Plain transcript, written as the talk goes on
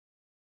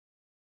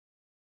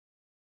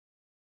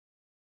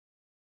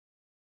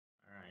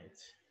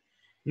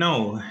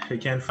Now we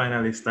can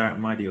finally start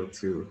module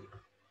 2.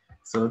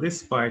 So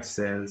this part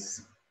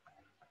says,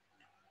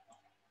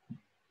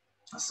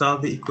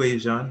 solve the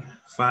equation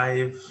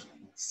 5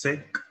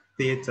 sec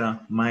theta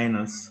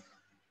minus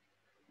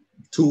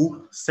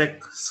 2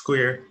 sec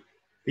square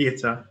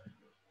theta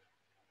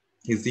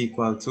is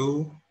equal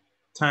to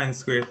tan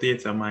square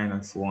theta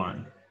minus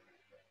 1.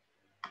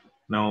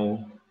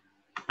 Now,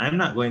 I'm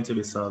not going to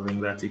be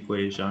solving that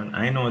equation.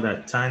 I know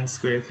that tan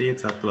square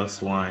theta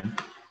plus 1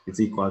 is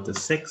equal to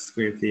sec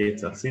square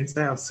theta. Since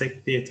I have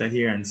sec theta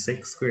here and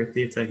sec square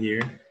theta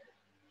here,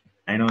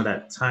 I know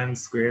that tan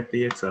square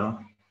theta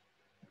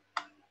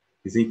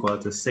is equal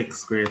to sec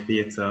square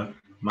theta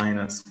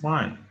minus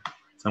 1.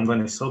 So I'm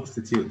going to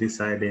substitute this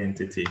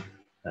identity,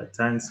 that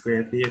tan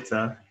square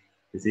theta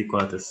is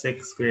equal to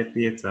sec square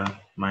theta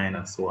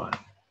minus 1.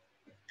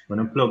 I'm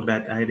going to plug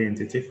that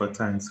identity for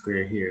tan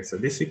square here. So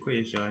this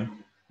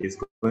equation is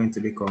going to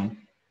become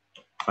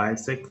 5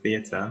 sec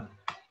theta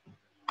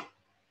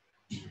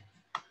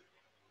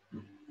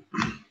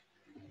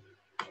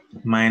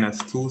minus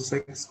 2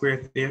 sec square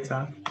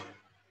theta.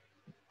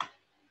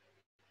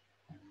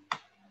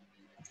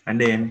 And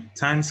then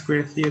tan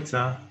square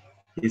theta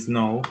is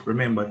now,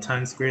 remember,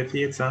 tan square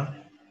theta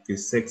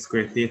is sec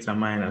square theta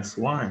minus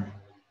 1.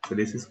 So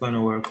this is going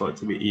to work out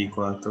to be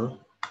equal to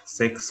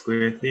sec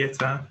square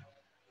theta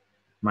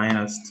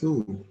minus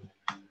 2.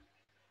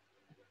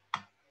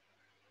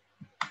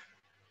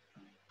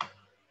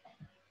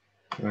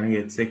 We're going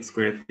to get sec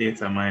square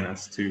theta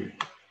minus 2.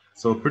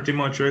 So pretty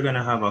much we're going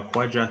to have a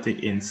quadratic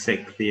in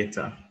sec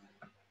theta.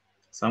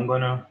 So I'm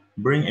going to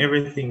bring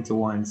everything to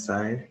one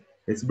side.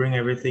 Let's bring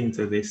everything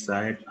to this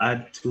side.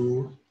 Add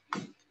 2.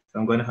 So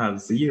I'm going to have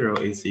 0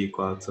 is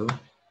equal to,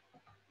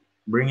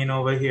 bringing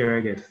over here, I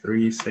get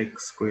 3 sec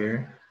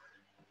square.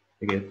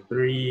 I get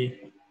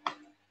 3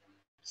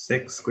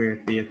 sec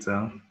square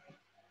theta.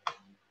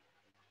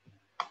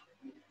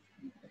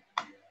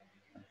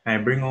 I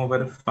bring over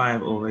the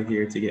 5 over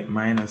here to get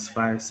minus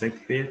 5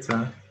 sec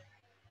theta.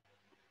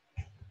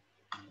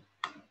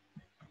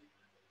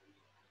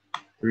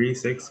 3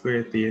 sec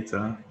square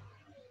theta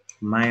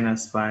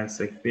minus 5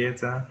 sec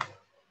theta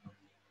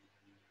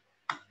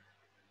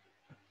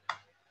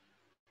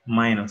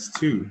minus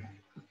 2.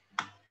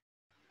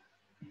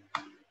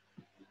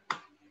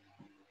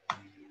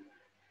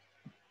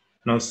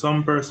 Now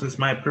some persons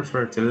might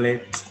prefer to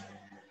let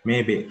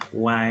maybe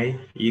y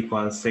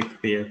equals sec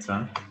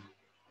theta.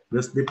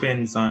 This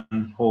depends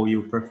on how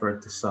you prefer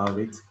to solve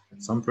it.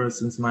 Some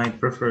persons might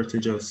prefer to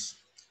just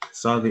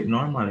solve it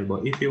normally,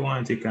 but if you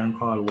want, you can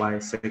call y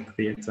sec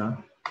theta.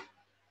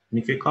 And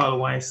if you call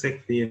y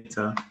sec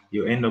theta,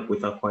 you end up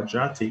with a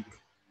quadratic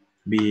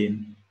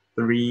being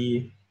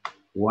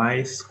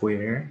 3y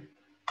squared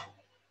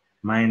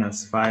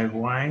minus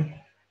 5y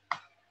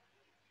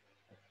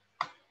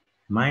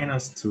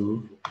minus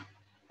 2,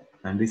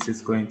 and this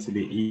is going to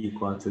be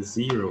equal to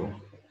 0.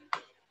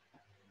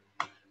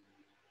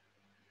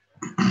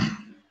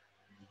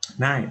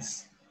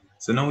 Nice.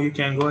 So now you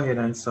can go ahead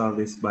and solve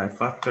this by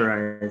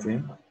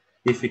factorizing.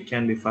 If it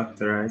can be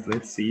factorized,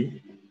 let's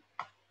see.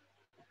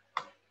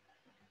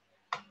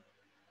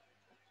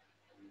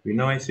 We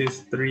know it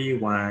is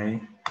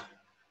 3y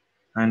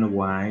and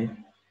y.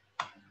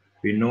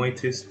 We know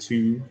it is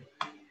 2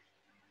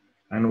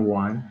 and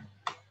 1.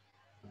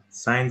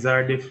 Signs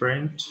are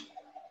different,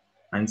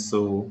 and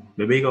so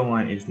the bigger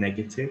one is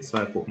negative,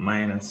 so I put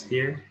minus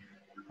here,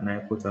 and I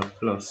put a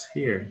plus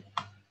here.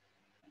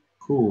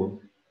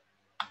 Cool.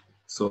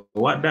 So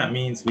what that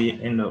means we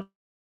end up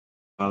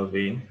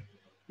solving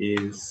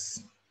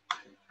is,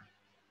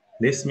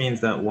 this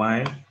means that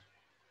y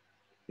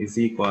is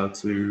equal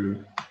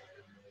to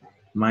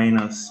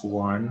minus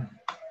 1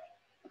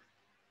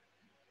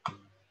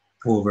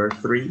 over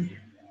 3.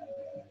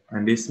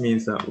 And this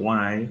means that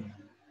y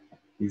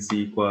is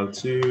equal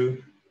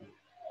to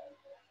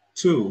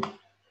 2.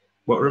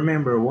 But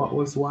remember, what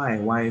was y?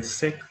 Y is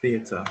sec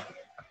theta.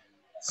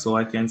 So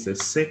I can say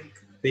sec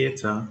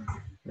theta.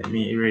 Let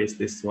me erase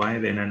this y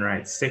then and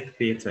write sec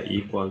theta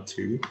equal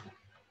to.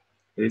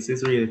 This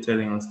is really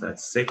telling us that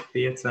sec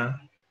theta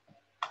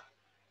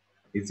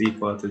is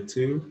equal to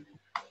 2.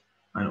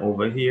 And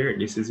over here,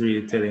 this is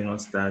really telling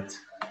us that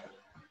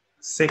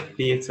sec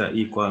theta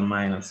equal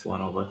minus 1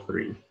 over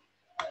 3.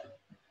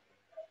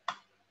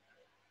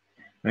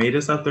 Now you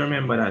just have to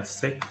remember that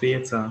sec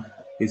theta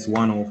is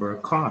 1 over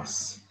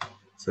cos.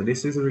 So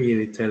this is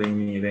really telling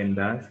me then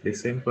that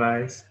this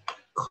implies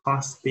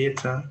cos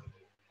theta.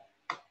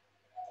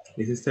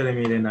 This is telling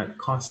me then that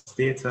cos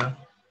theta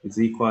is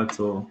equal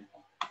to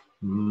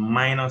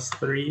minus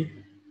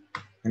 3.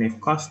 And if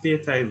cos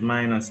theta is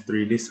minus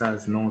 3, this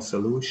has no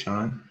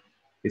solution.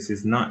 This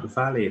is not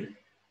valid.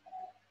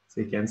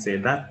 So you can say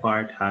that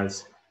part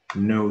has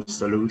no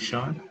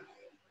solution.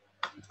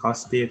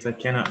 Cos theta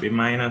cannot be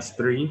minus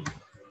 3.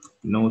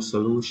 No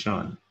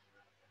solution.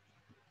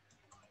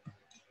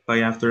 But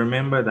you have to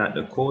remember that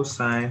the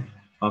cosine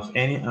of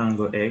any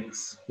angle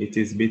x, it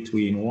is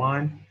between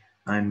 1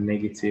 and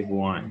negative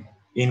 1,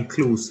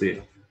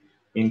 inclusive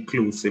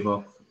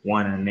of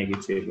 1 and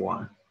negative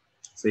 1.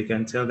 So you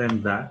can tell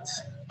them that.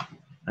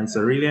 And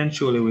so really and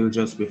truly we'll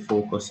just be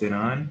focusing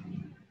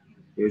on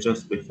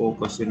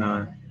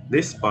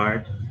this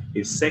part.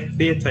 If sec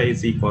theta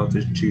is equal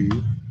to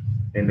 2,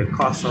 then the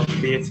cos of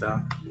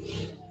theta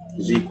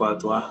is equal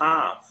to a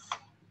half.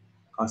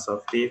 Cos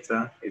of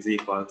theta is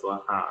equal to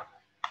a half.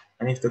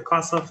 And if the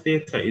cos of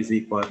theta is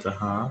equal to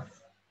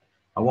half,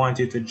 I want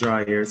you to draw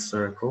your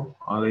circle.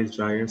 Always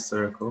draw your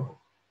circle.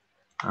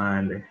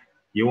 And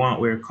you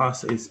want where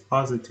cos is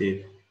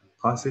positive.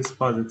 Cos is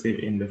positive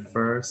in the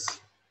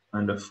first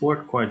and the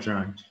fourth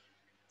quadrant.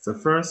 So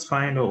first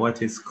find out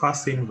what is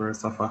cos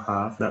inverse of a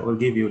half. That will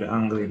give you the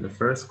angle in the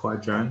first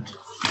quadrant.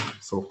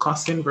 So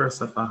cos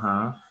inverse of a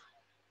half,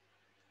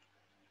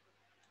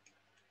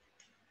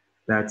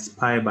 that's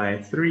pi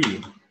by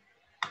 3.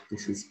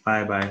 This is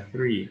pi by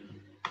 3.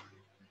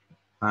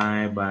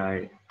 Pi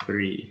by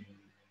 3.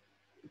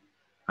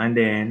 And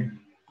then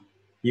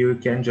you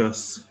can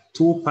just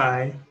 2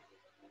 pi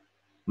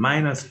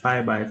minus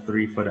pi by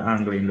 3 for the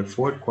angle in the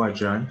fourth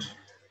quadrant.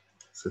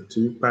 So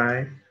 2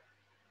 pi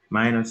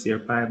minus your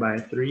pi by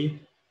 3.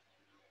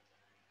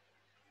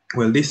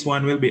 Well, this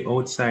one will be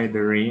outside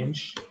the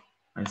range.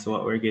 And so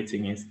what we're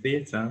getting is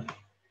theta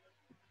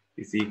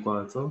is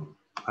equal to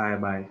pi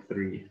by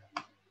 3.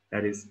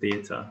 That is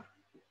theta.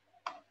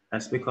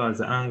 That's because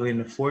the angle in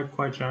the fourth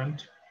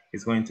quadrant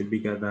is going to be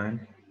bigger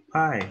than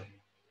pi.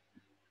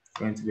 It's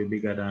going to be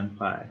bigger than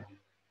pi.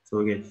 So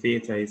we get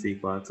theta is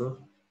equal to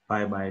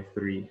pi by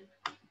 3.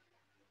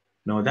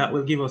 Now that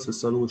will give us a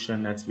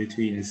solution that's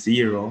between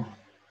 0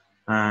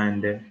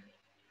 and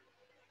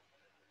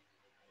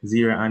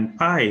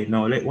pi.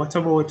 Now what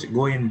about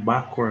going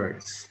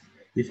backwards?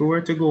 If we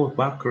were to go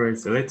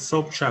backwards, let's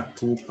subtract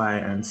 2 pi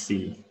and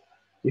see.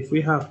 If we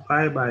have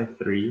pi by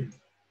 3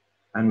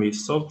 and we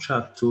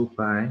subtract 2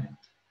 pi,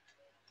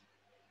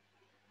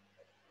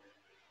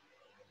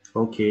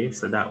 okay,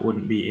 so that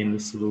wouldn't be in the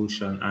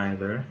solution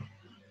either.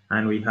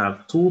 And we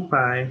have 2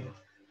 pi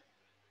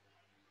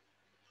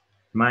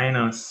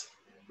minus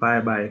pi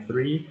by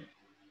 3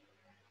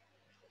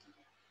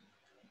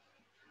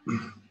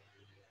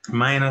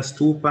 minus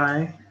 2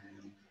 pi.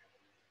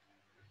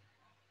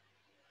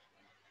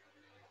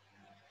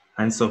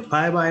 And so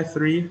pi by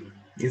 3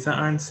 is the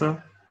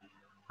answer,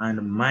 and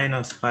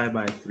minus pi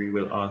by 3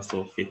 will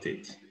also fit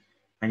it.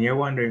 And you're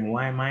wondering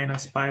why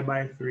minus pi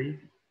by 3?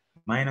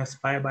 Minus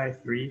pi by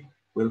 3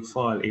 will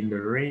fall in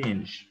the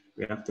range.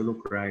 We have to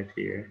look right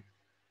here.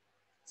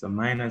 So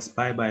minus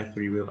pi by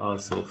 3 will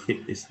also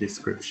fit this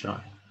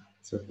description.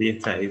 So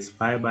theta is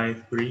pi by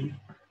 3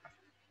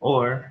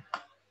 or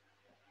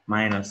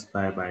minus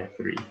pi by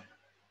 3.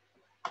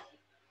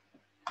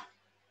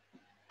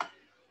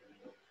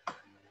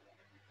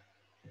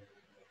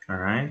 All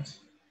right.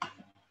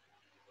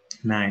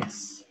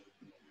 Nice.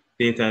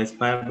 Theta is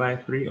pi by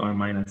 3 or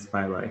minus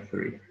pi by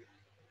 3.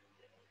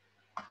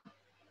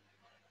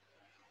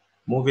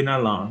 Moving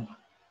along.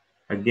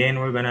 Again,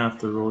 we're going to have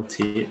to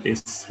rotate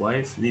this. Why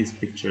is these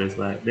pictures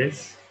like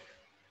this?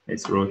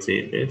 Let's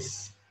rotate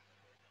this.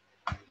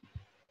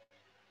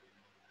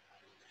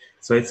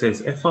 So it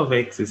says f of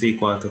x is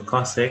equal to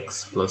cos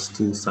x plus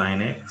 2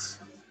 sine x.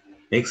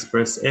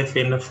 Express f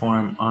in the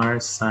form r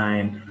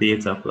sine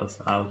theta plus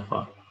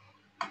alpha.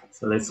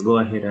 So let's go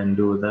ahead and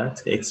do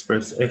that.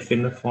 Express f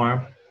in the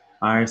form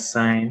r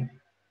sine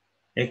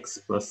x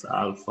plus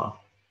alpha.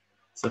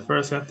 So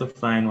first we have to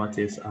find what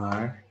is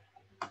r.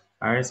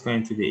 R is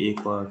going to be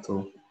equal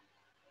to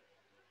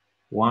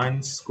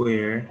 1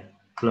 square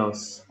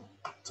plus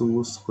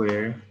 2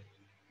 square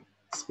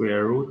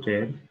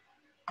rooted.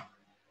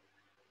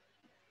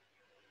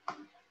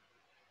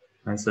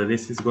 And so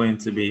this is going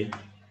to be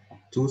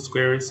 2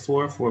 square is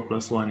 4, 4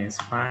 plus 1 is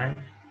 5.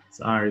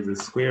 So r is the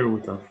square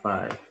root of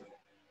 5.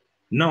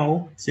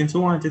 Now, since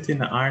we want it in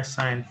the r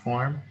sine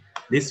form,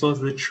 this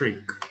was the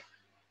trick.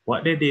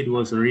 What they did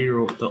was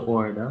rewrote the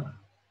order,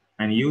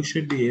 and you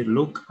should be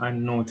look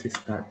and notice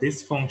that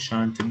this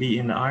function to be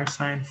in the r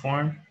sine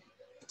form,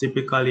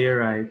 typically you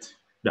write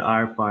the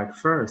r part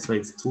first. So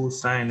it's 2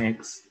 sine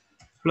x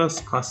plus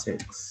cos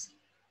x.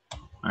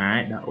 All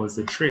right, that was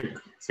the trick.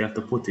 So you have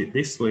to put it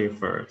this way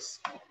first.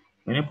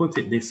 When you put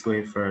it this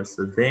way first,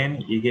 so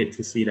then you get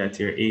to see that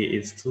your a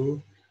is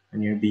 2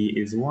 and your b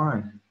is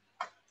 1.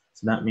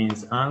 So that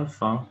means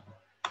alpha,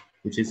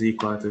 which is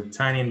equal to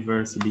tan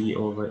inverse b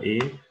over a.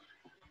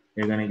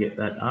 You're going to get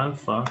that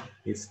alpha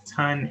is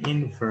tan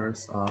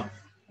inverse of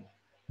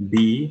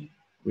b,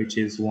 which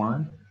is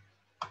 1,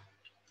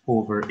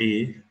 over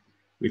a,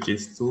 which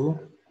is 2.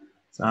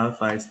 So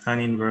alpha is tan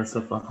inverse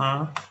of a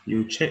half.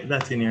 You check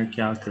that in your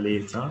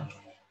calculator.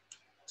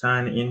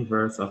 Tan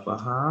inverse of a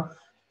half.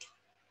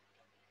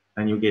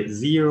 And you get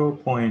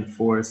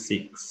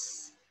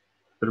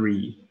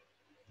 0.463.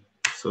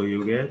 So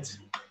you get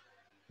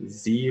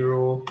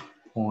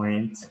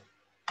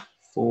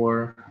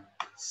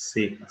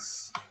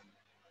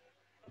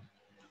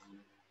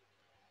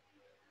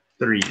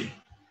 0.463.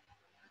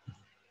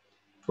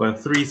 Well,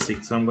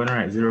 36, so I'm going to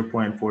write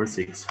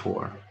 0.464.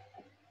 All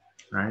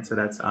right, so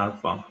that's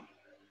alpha.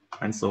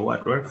 And so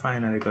what we're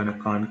finally going to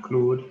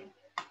conclude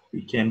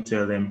we can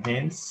tell them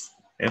hence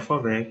f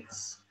of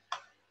x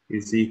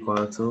is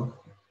equal to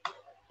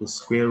the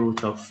square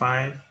root of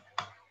 5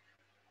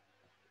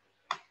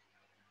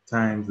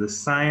 times the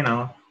sine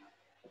of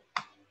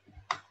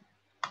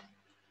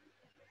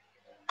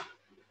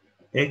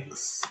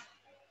x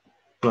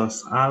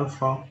plus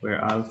alpha, where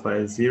alpha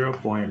is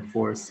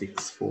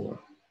 0.464.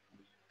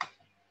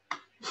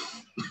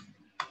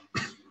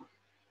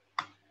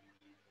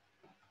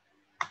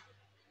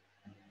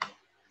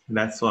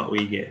 That's what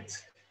we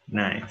get.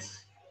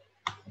 Nice.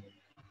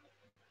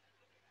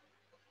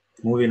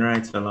 Moving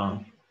right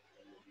along.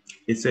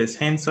 It says,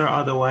 hence or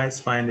otherwise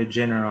find the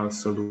general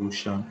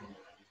solution.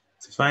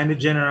 To find the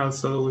general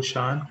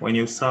solution, when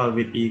you solve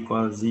it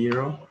equals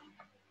 0.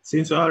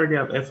 Since we already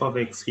have f of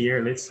x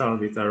here, let's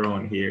solve it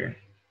around here.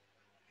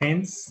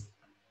 Hence,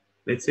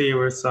 let's say you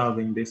were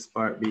solving this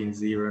part being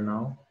 0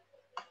 now.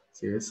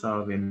 So you're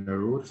solving the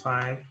root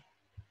 5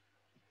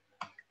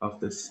 of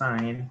the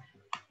sine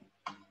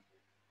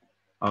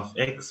of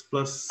x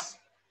plus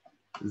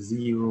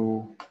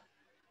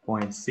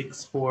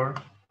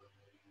 0.64,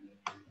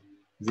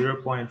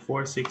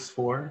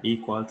 0.464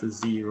 equal to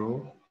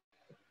 0.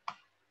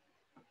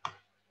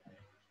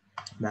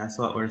 That's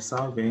what we're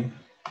solving.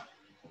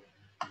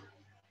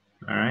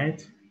 All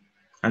right.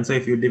 And so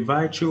if you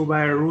divide through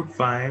by root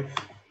 5,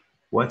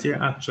 what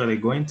you're actually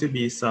going to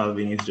be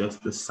solving is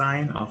just the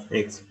sine of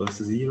x plus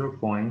 0.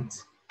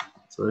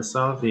 So we're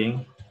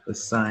solving the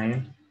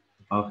sine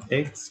of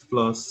x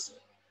plus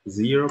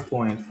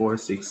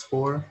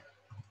 0.464.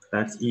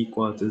 That's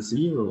equal to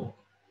 0.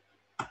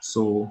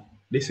 So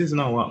this is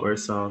now what we're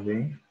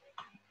solving.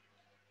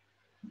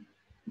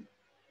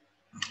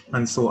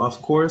 And so of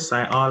course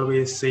I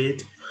always say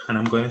it, and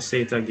I'm going to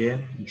say it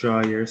again,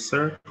 draw your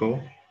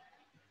circle.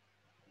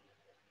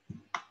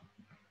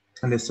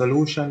 And the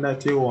solution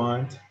that you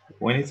want,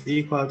 when it's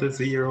equal to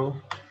 0,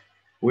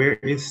 where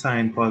is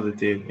sign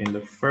positive? In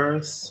the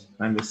first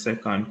and the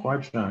second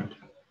quadrant.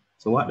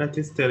 So what that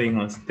is telling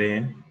us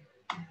then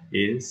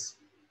is,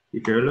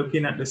 if you're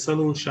looking at the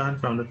solution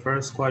from the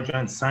first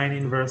quadrant, sine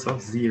inverse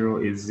of 0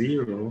 is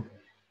 0.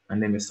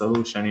 And then the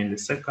solution in the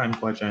second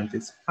quadrant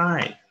is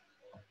pi.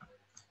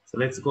 So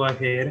let's go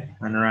ahead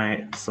and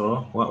write.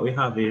 So what we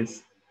have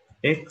is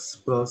x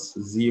plus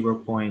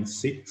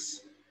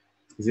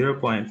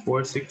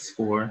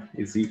 0.464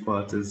 is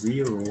equal to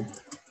 0,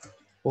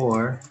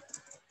 or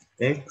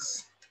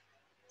x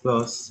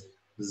plus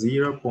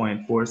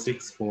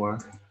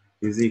 0.464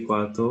 is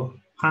equal to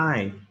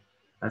pi.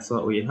 That's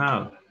what we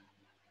have.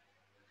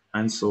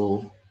 And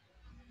so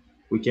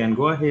we can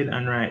go ahead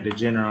and write the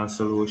general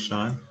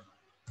solution.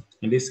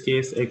 In this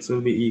case, x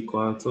will be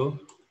equal to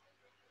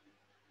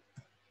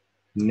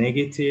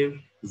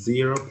negative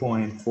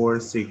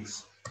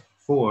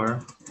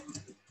 0.464,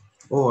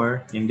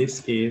 or in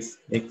this case,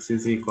 x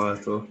is equal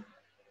to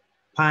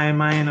pi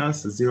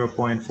minus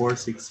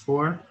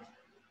 0.464.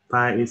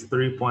 Pi is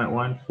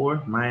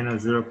 3.14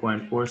 minus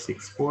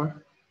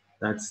 0.464.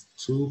 That's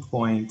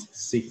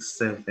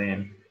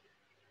 2.67.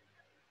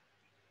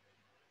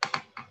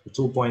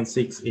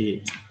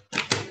 2.68.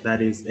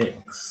 That is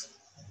x.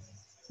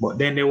 But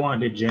then they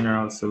want the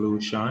general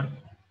solution.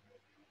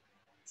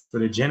 So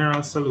the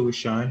general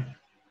solution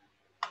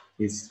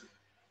is,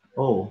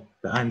 oh,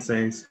 the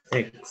answer is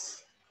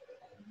x.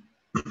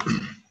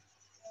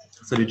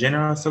 So the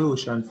general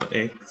solution for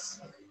x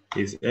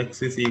is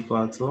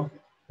equal to,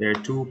 there are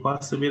two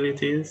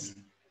possibilities.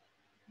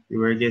 You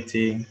were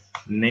getting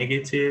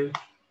negative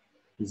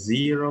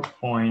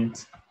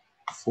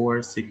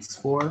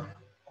 0.464.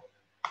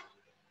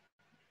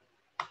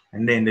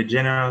 And then the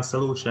general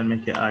solution,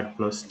 make it add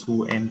plus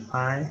 2n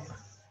pi.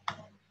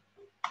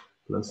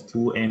 Plus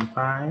 2n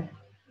pi.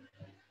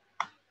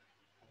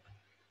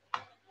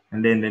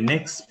 And then the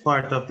next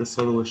part of the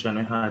solution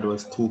we had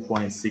was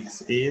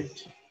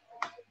 2.68.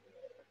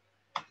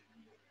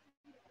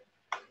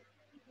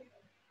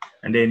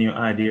 And then you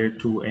add here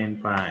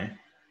 2n pi.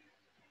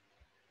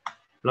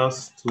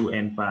 Plus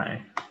 2n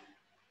pi.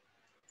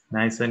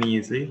 Nice and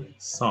easy,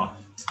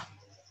 soft.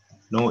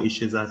 No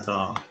issues at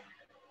all.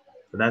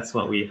 So that's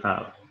what we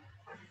have.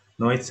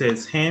 Now it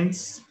says,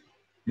 hence,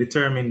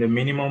 determine the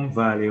minimum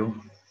value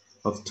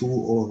of 2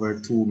 over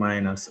 2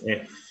 minus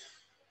f.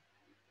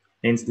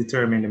 Hence,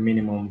 determine the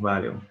minimum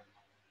value.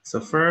 So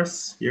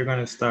first, you're going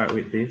to start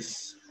with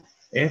this.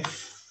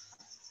 F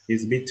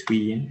is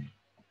between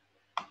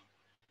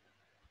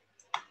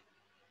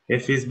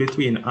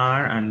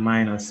r and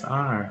minus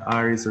r.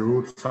 R is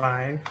root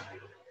 5.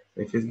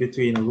 F is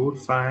between root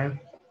 5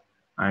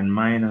 and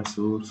minus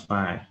root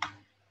 5.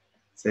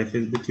 So f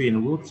is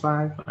between root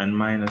 5 and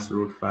minus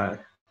root 5.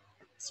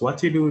 So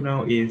what you do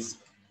now is,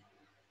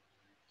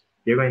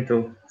 you're going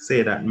to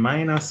say that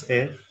minus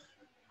f,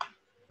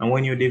 and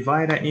when you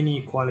divide an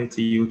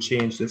inequality, you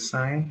change the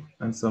sign.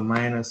 And so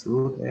minus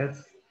root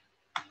f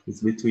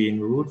is between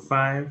root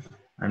 5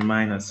 and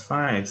minus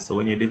 5. So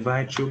when you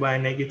divide through by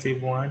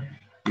 -1,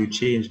 you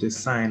change the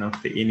sign of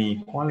the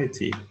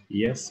inequality.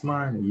 Yes,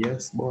 man.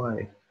 Yes,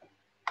 boy.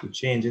 You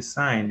change the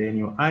sign, then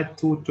you add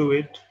 2 to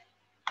it.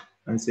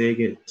 And so you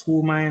get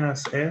 2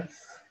 minus f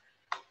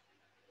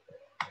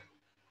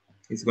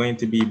is going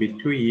to be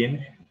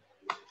between,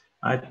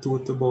 add 2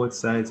 to both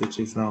sides, which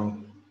is now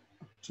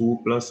 2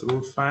 plus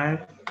root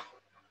 5.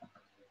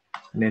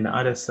 And then the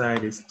other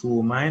side is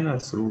 2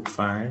 minus root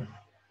 5.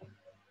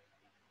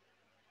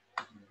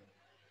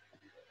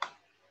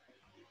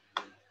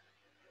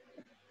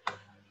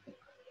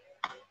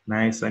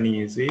 Nice and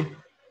easy.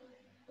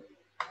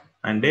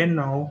 And then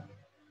now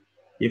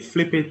you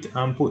flip it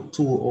and put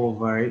 2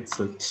 over it.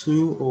 So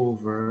 2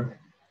 over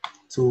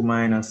 2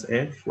 minus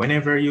f.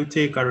 Whenever you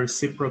take a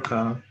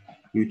reciprocal,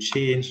 you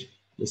change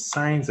the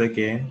signs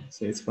again.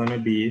 So it's going to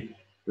be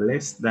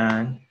less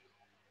than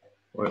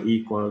or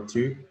equal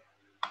to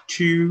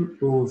 2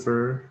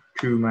 over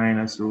 2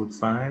 minus root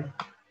 5.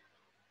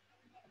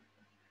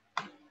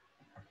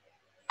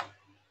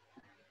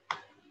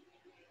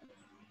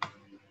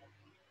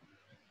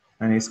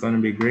 And it's going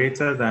to be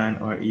greater than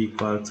or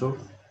equal to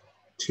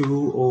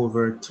 2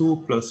 over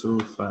 2 plus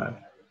root 5.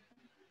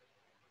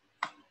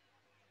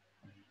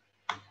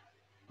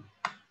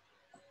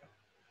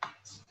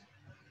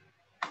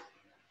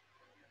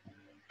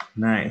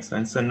 Nice.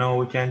 And so now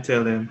we can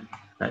tell them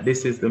that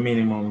this is the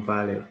minimum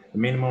value. The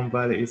minimum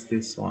value is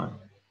this one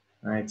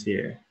right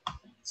here.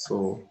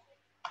 So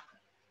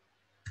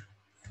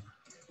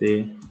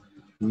the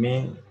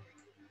minimum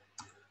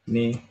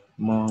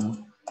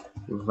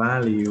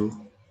value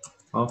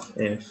of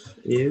f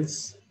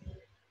is,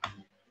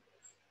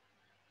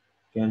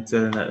 you can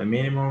tell them that the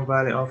minimum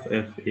value of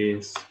f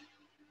is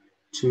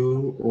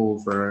 2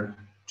 over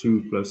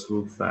 2 plus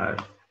root 5.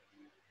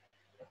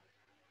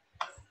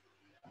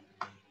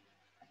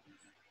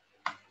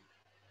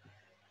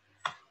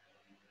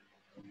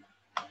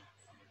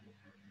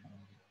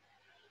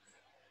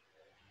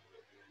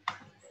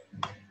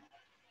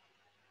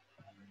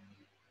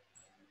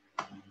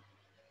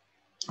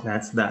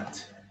 That's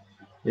that.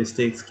 This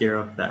takes care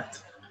of that.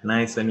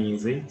 Nice and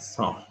easy,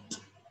 soft.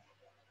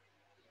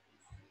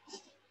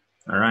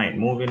 All right,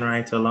 moving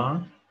right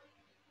along.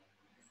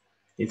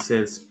 It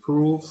says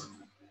prove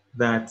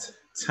that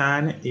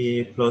tan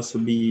A plus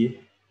B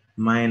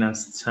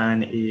minus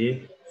tan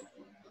A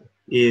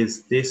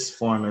is this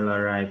formula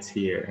right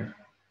here.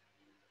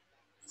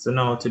 So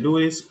now to do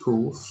this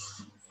proof,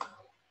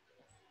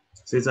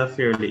 this is a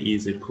fairly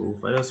easy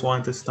proof. I just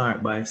want to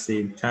start by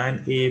saying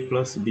tan A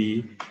plus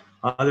B.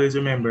 Always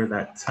remember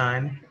that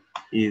tan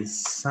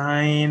is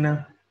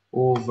sine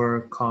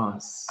over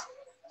cos.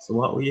 So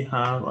what we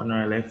have on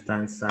our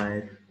left-hand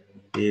side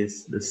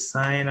is the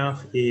sine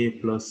of A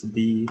plus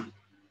B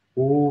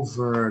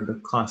over the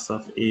cos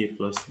of A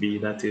plus B,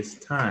 that is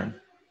tan.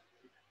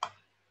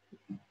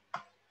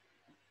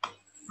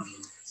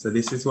 So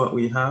this is what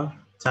we have.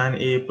 Tan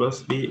A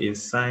plus B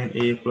is sine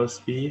A plus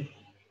B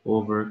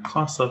over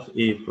cos of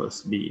A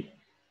plus B.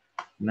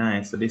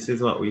 Nice. So this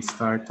is what we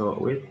start out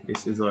with.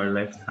 This is our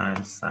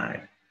left-hand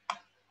side.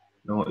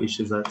 No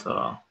issues at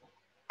all.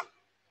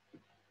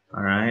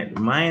 All right.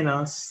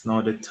 Minus,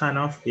 now the tan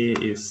of A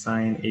is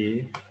sine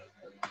A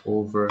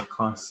over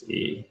cos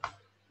A.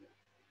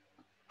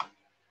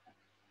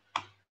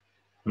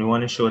 We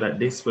want to show that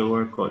this will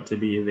work out to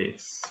be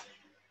this.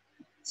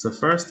 So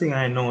first thing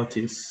I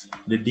notice,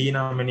 the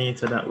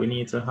denominator that we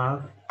need to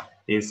have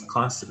is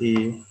cos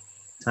A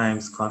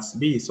times cos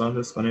B. So I'm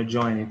just going to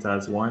join it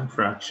as one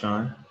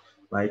fraction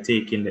by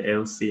taking the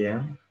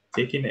LCM.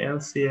 Taking the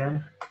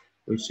LCM,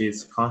 which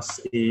is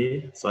cos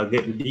A. So I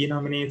get the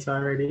denominator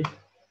already.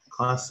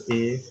 Cos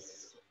A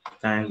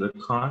times the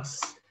cos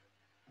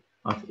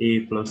of A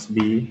plus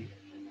B.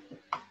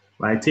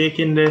 By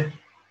taking the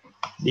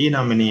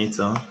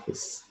denominator,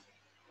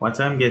 what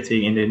I'm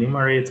getting in the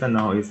numerator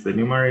now is the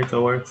numerator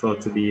works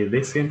out to be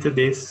this into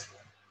this,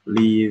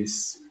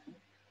 leaves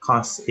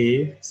cos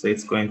A. So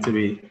it's going to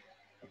be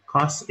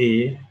cos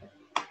A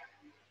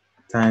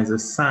times the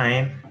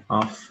sine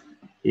of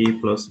A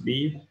plus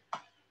B.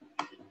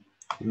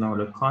 Now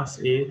the cos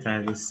A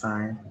times the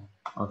sine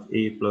of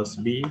A plus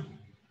B.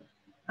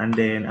 And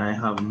then I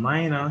have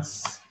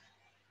minus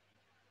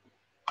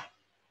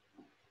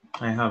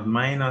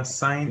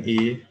sine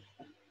A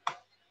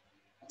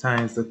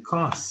times the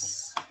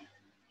cos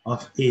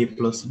of A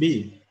plus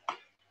B.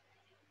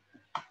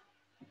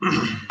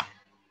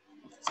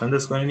 So I'm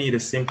just going to need to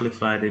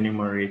simplify the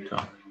numerator.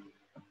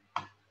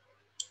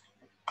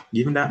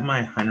 Given that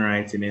my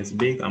handwriting is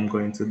big, I'm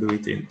going to do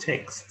it in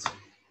text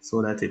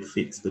so that it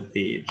fits the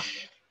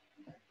page.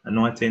 I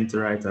know I tend to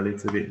write a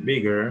little bit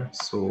bigger,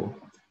 so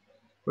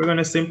we're going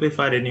to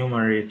simplify the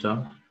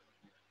numerator.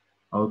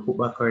 I'll put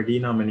back our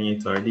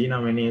denominator. Our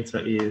denominator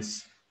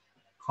is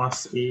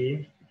cos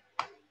A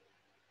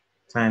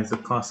times the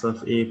cos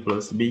of A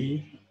plus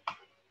B.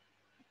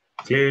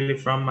 Clearly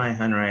from my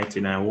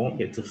handwriting, I won't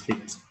get to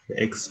fit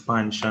the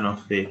expansion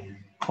of the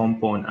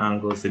compound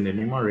angles in the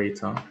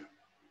numerator.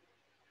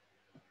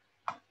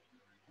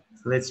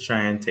 So let's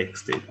try and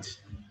text it.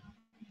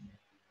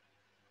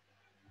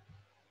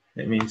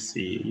 Let me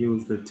see,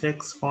 use the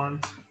text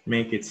font,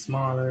 make it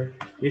smaller.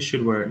 It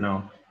should work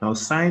now. Now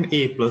sine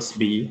A plus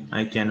B,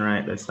 I can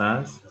write this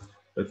as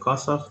the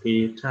cos of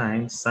A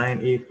times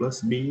sine A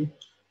plus B.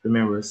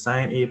 Remember,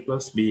 sine A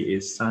plus B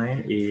is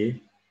sine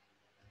A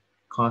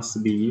cos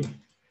B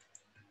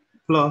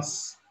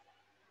plus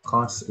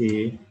cos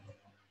A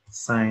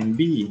sine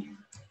B.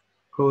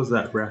 Close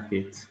that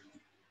bracket.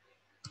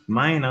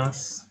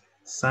 Minus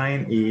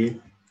sine A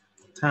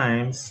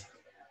times,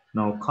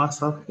 now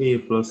cos of A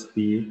plus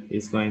B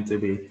is going to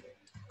be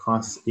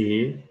cos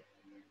A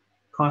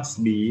cos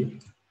B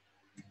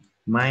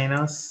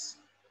minus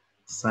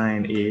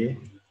sine A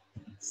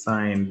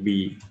sine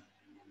B.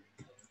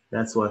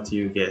 That's what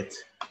you get.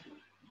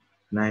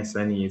 Nice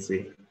and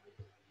easy.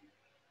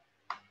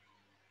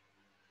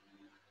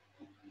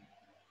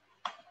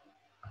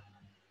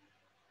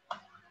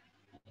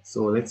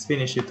 So let's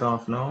finish it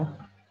off now.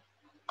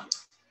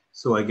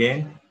 So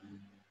again,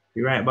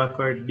 we write back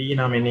our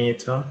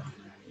denominator.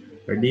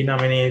 Our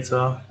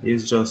denominator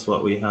is just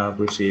what we have,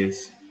 which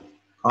is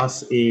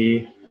cos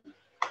A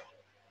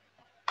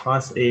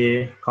plus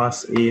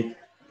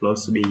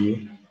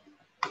B.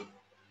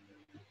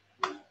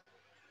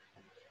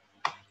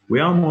 We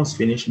almost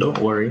finished, don't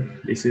worry.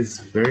 This is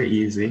very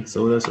easy.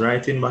 So we'll just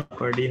write in back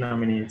our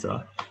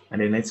denominator,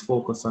 and then let's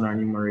focus on our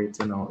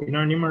numerator now. In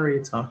our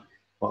numerator,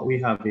 what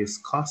we have is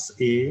cos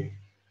A.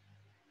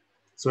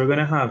 So we're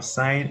gonna have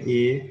sine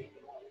A,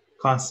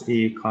 cos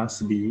B.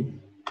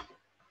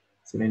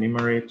 So in the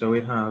numerator,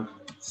 we have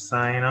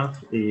sine of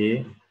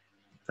A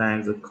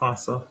times the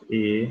cos of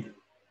A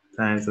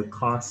times the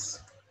cos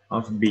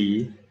of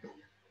B.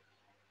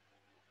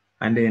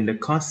 And then the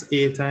cos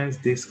A times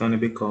this is gonna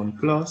become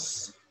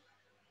plus.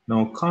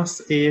 Now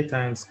cos A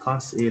times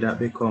cos A, that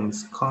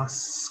becomes cos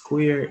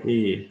square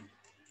A.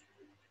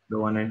 The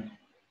one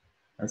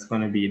that's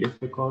going to be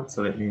difficult,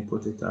 so let me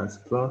put it as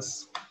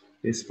plus.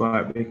 This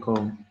part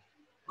becomes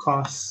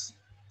cos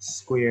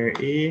square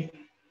A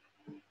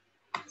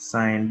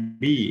sine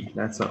B.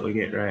 That's what we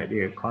get right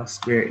there, cos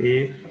square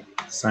A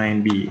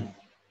sine B.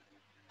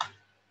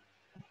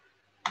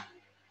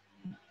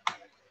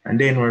 And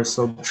then we're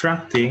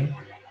subtracting.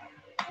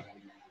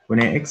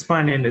 When I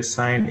expand in the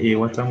sine A,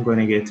 what I'm going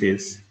to get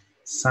is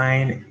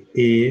sine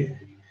A.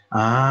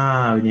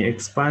 When you're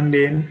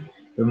expanding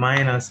the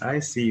minus, I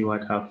see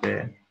what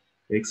happened.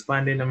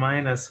 Expanding the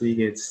minus, we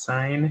get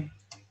sine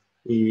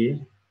A,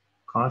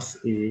 cos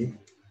B,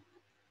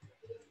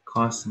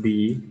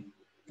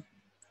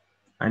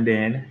 and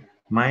then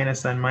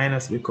minus and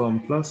minus become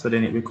plus, so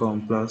then it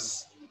becomes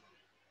plus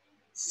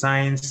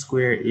sine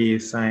square A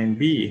sine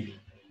B.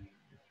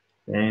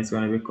 Then it's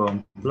going to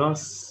become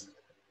plus.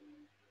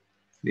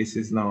 This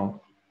is now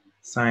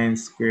sine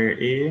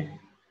square A.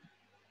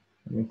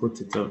 Let me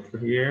put it up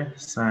here.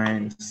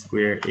 Sine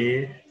square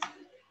A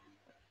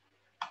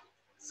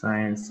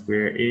times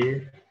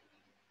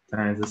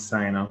the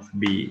sine of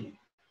B.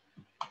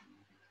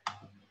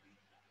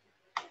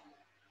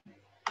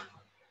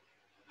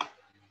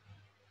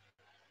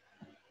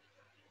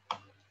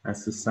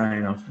 That's the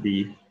sine of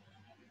B.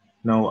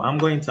 Now I'm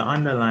going to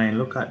underline,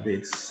 look at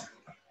this.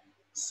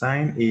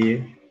 Sine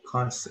A,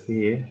 cos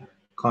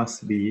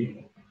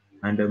B,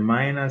 and the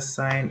minus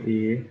sine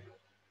A,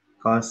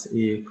 cos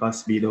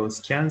B,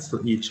 those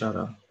cancel each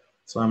other.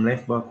 So I'm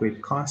left back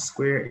with cos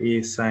square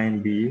A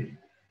sine B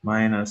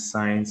minus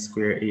sine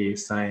square A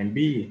sine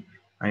B.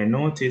 I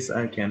notice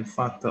I can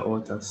factor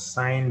out a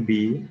sine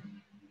B.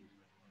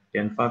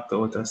 A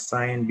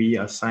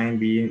sine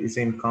B is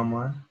in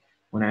common.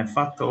 When I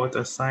factor out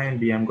a sine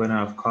B, I'm going to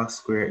have cos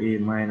square A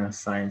minus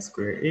sine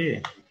square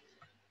A.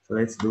 So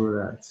let's do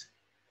that.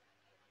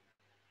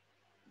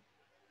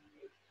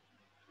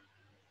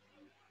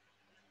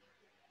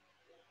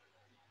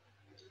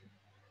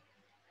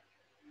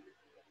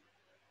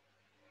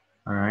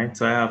 All right,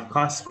 so I have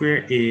cos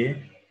square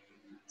A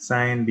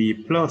sine B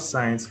plus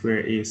sine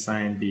square A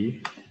sine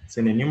B. So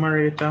in the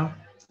numerator,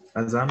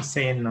 as I'm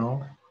saying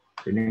now,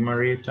 the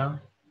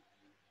numerator,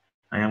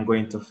 I am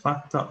going to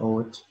factor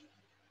out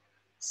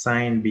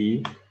sine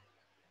B.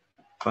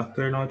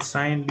 Factoring out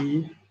sine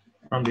B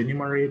from the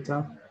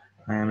numerator,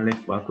 I am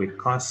left back with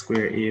cos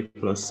square A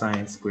plus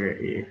sine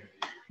square A.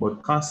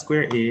 But cos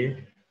square A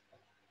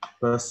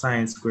plus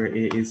sine square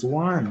A is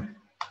 1.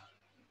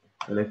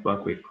 I left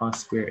back with cos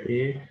square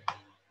A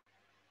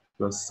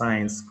plus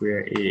sine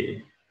square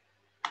A.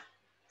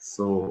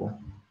 So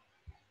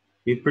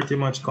we pretty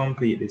much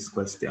complete this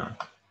question.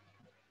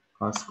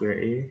 Cos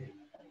square A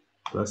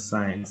plus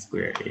sine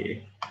square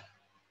A.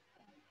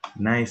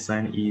 Nice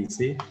and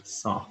easy,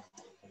 soft,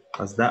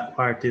 because that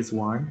part is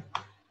 1.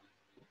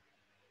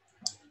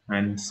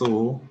 And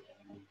so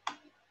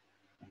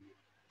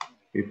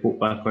we put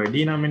back our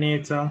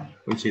denominator,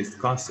 which is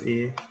cos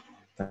A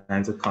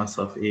times the cos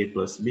of A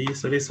plus B.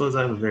 So this was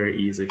a very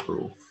easy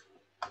proof.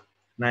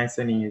 Nice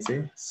and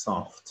easy,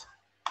 soft.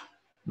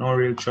 No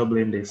real trouble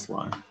in this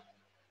one.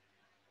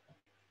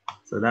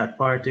 So that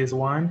part is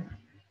 1.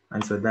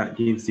 And so that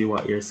gives you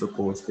what you're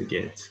supposed to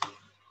get.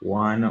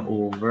 1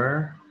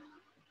 over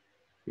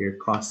your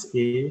cos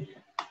A,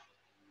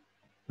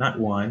 not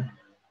 1,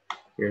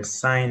 your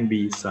sine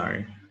B,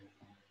 sorry.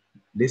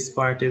 This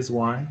part is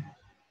 1.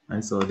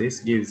 And so this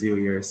gives you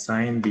your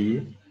sine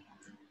B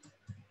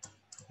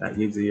That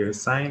gives you your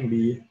sine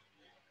B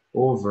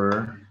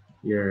over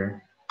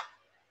your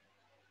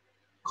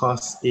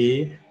cos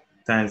A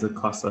times the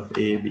cos of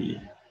AB.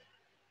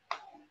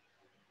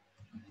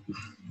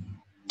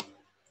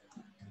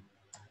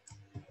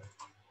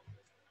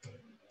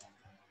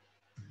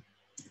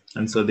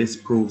 And so this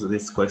proves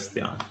this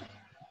question.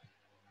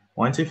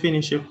 Once you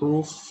finish your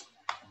proof,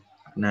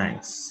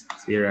 nice.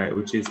 So you're right,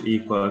 which is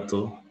equal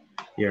to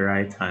your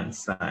right-hand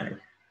side.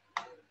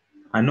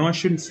 I know I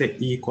shouldn't say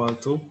equal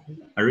to,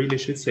 I really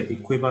should say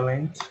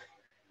equivalent,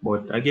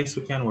 but I guess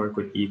we can work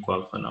with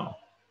equal for now.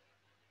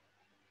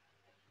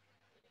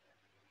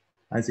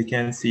 As you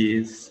can see,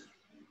 is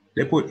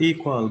they put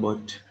equal,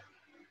 but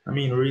I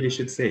mean, really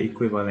should say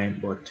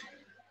equivalent, but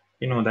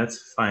you know,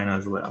 that's fine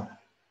as well.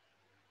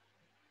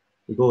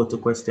 We go to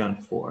question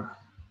 4.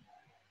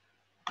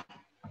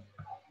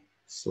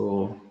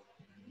 So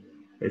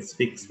let's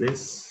fix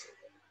this.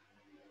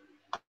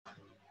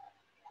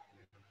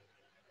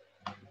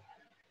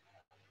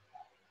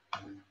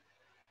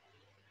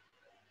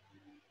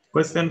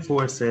 Question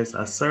 4 says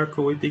a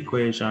circle with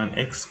equation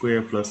x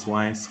squared plus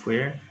y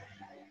squared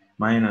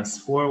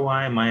minus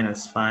 4y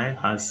minus 5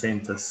 has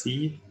center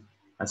C.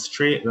 A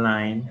straight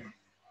line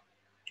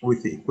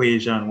with the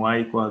equation y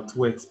equal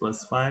 2x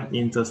plus 5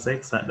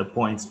 intersects at the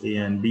points A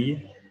and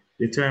B.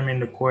 Determine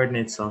the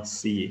coordinates of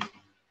C.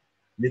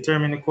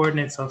 Determine the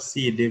coordinates of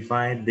C.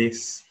 Divide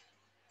this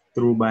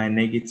through by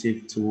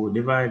 -2.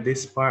 Divide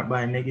this part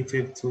by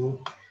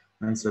 -2.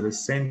 And so the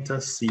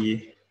center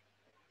C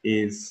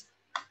is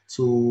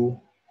 2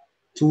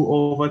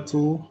 over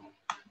 2.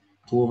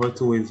 2 over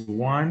 2 is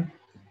 1.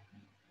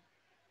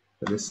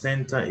 So the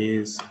center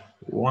is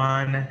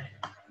 1,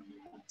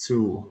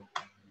 2.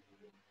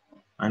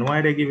 And why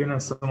are they giving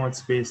us so much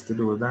space to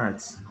do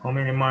that? How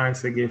many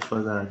marks they give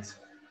for that?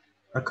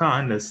 I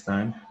can't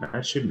understand.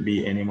 That shouldn't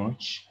be any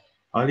much.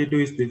 All you do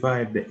is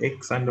divide the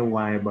x and the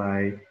y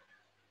by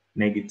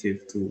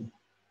 -2.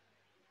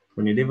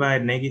 When you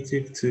divide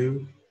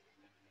 -2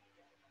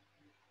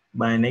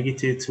 by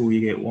 -2,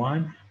 you get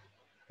 1.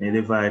 And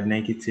you divide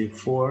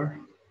 -4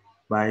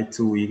 by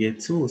 2, you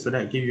get 2. So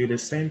that gives you the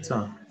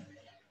center.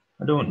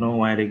 I don't know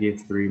why they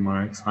give 3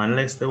 marks,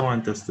 unless they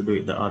want us to do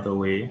it the other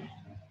way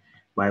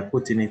by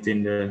putting it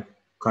in the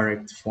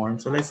correct form.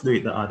 So let's do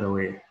it the other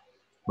way.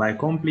 By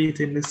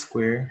completing the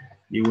square,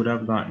 you would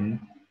have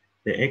gotten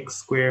the x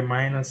squared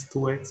minus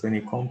 2x. When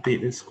you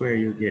complete the square,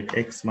 you get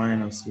x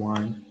minus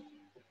 1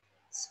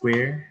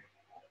 squared.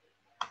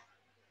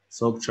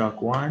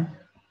 Subtract 1.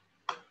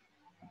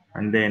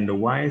 And then the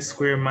y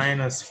squared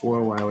minus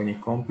 4y. When you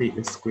complete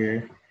the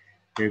square,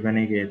 you're going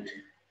to get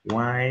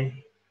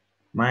y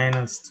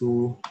minus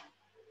 2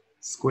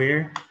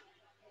 squared.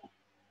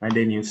 And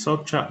then you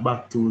subtract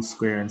back 2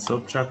 square, and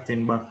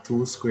subtracting back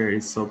 2 square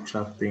is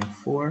subtracting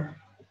 4.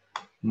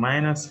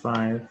 Minus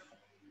 5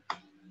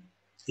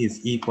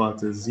 is equal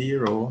to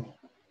 0.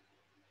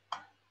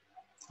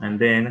 And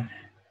then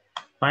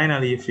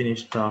finally you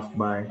finish it off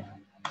by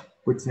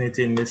putting it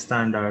in the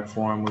standard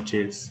form, which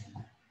is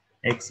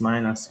x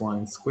minus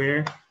 1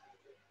 squared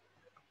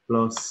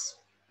plus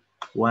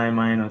y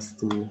minus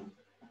 2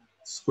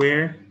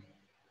 squared.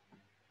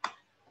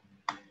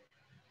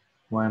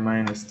 Y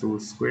minus 2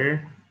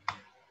 squared.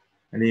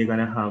 And then you're going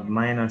to have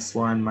minus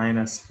 1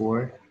 minus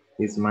 4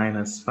 is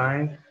minus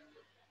 5.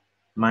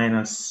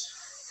 Minus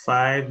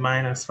 5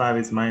 minus 5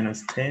 is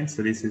minus 10.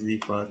 So this is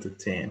equal to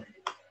 10.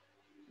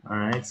 All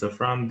right. So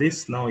from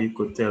this now you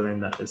could tell them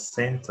that the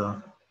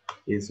center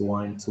is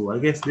 1, 2. I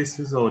guess this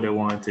is how they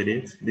wanted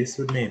it. This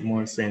would make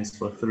more sense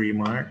for 3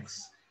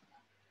 marks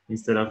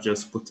instead of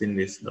just putting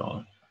this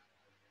down.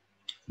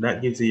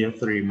 That gives you your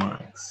 3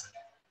 marks.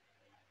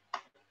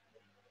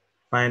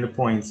 Find the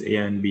points A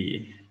and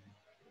B.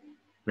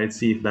 Let's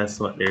see if that's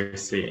what they're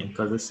saying,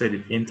 because they said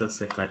it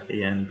intersect at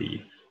A and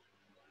B.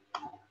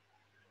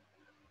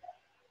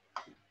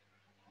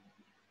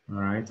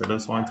 All right, I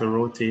just want to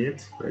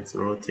rotate. Let's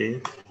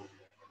rotate.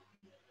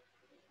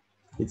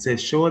 It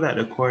says show that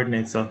the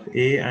coordinates of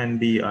A and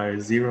B are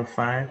 0,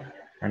 5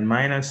 and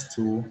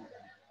 -2,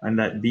 and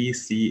that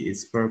BC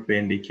is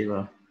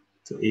perpendicular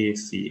to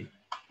AC.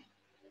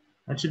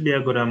 That should be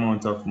a good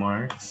amount of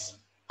marks.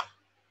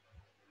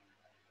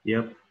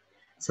 Yep.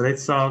 So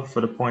let's solve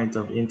for the point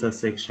of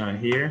intersection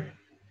here.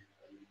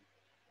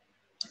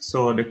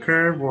 So the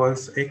curve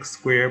was x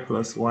squared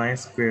plus y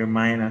squared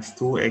minus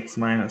 2x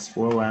minus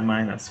 4y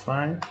minus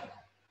 5.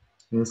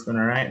 I'm just going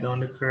to write down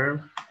the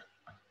curve.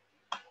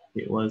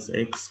 It was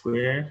x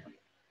squared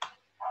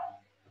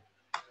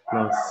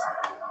plus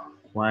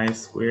y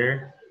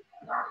squared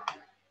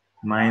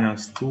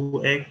minus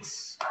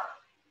 2x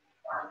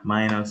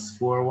minus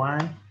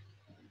 4y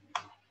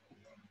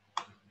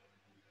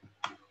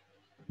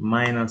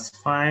minus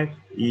 5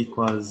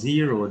 equals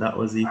 0. That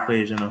was the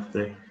equation of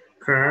the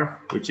curve,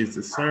 which is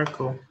the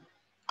circle.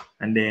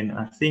 And then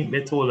I think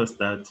they told us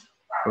that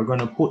we're going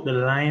to put the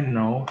line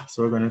now.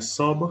 So we're going to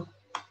sub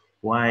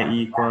y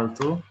equal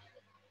to,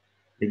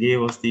 they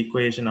gave us the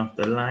equation of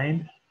the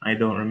line. I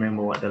don't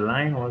remember what the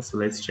line was, so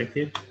let's check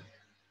it.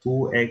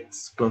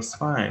 2x plus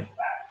 5.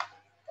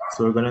 So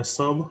So we're going to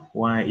sub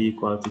y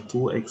equal to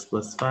 2x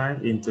plus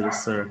 5 into the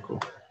circle.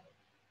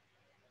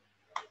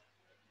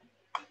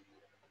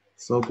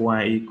 Sub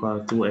y equal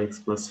to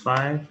 2x plus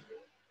 5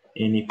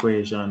 in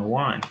equation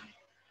 1,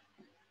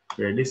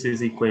 where this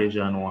is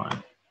equation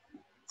 1.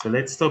 So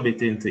let's sub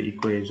it into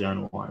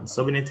equation 1.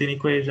 Subbing it in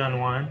equation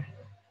 1,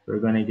 we're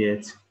going to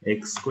get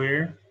x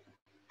squared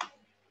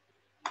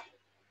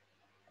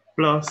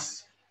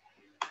plus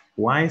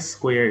y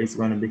squared is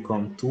going to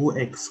become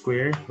 2x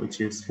squared, which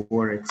is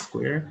 4x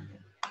squared,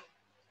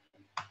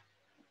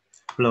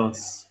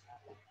 plus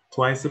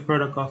twice the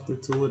product of the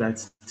two,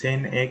 that's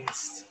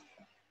 10x.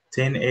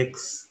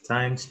 10x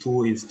times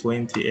 2 is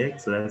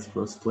 20x, so that's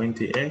plus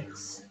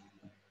 20x,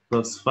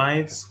 plus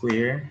 5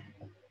 squared.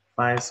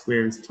 5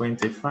 squared is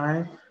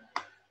 25.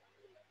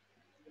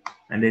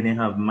 And then you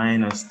have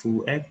minus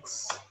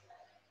 2x,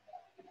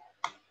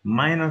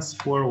 minus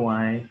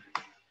 4y,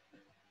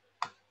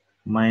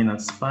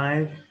 minus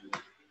 5,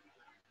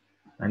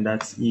 and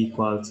that's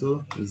equal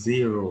to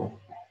 0.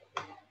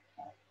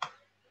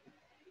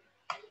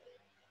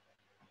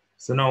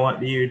 So now what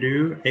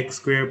do? X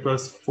squared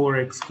plus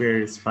 4x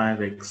squared is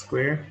 5x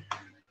squared.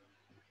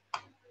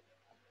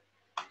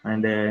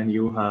 And then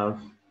you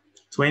have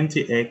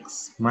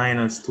 20x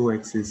minus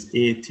 2x is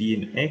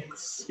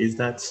 18x. Is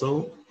that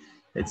so?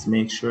 Let's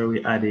make sure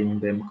we're adding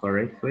them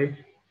correctly.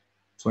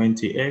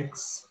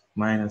 20x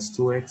minus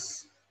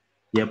 2x.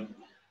 Yep,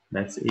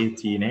 that's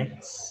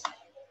 18x.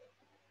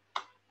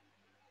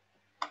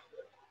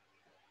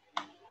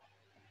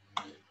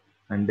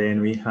 And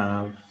then we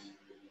have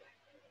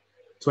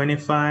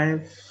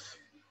 25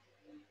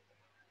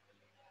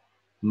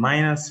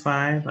 minus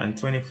 5, and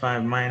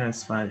 25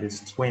 minus 5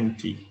 is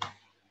 20.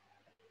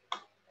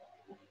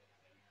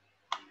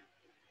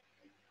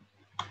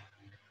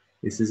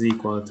 This is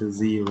equal to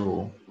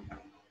 0.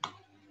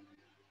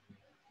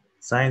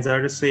 Signs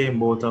are the same,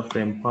 both of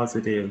them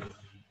positive.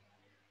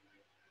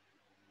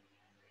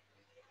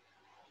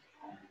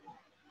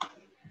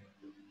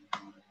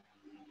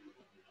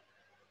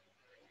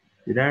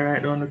 Did I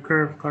write down the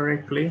curve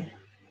correctly?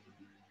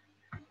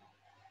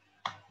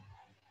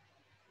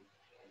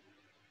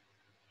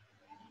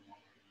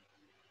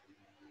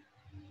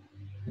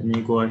 Let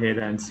me go ahead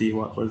and see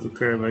what was the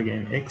curve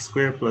again. X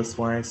squared plus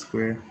y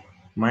squared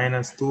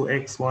minus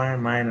 2xy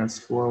minus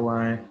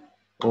 4y.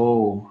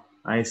 Oh,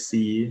 I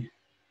see.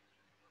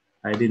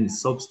 I didn't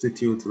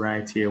substitute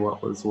right here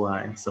what was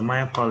y. So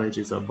my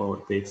apologies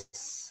about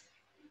this.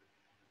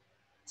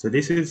 So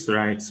this is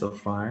right so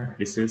far.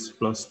 This is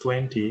plus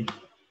 20.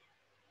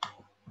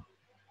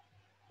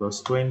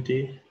 Plus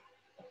 20.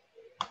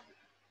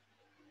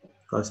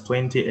 Because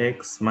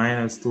 20x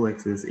minus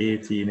 2x is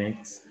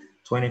 18x.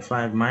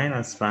 25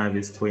 minus 5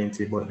 is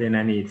 20, but then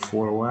I need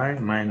 4y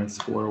minus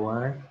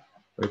 4y.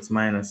 So it's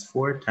minus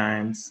 4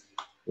 times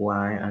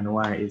y, and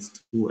y is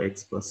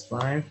 2x plus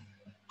 5.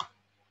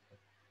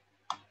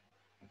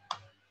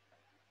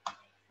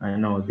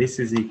 And now this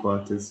is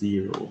equal to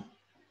 0.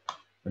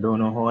 I don't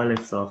know how I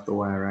left off the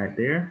y right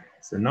there.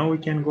 So now we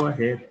can go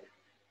ahead.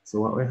 So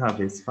what we have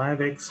is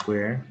 5x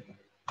squared.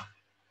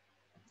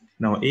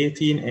 Now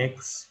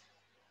 18x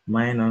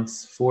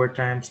minus 4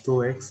 times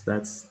 2x,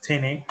 that's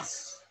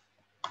 10x.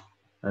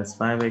 That's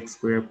 5x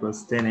squared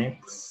plus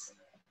 10x.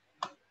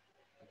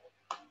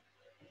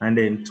 And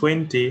then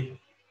 20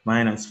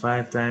 minus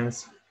 5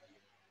 times,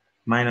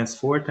 minus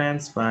 4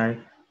 times 5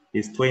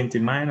 is 20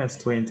 minus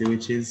 20,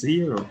 which is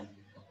 0.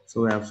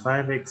 So we have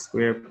 5x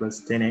squared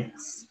plus 10x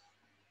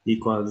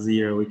equals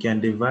 0. We can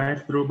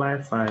divide through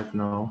by 5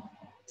 now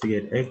to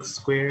get x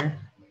squared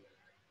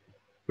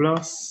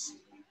plus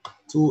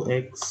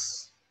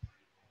 2x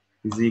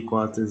is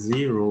equal to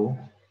 0.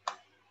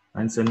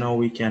 And so now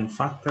we can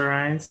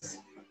factorize.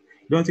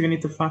 You don't even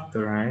need to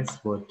factorize,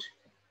 but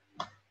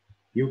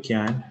you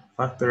can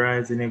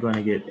factorize, and you're going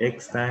to get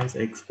x times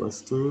x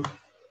plus 2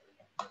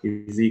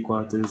 is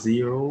equal to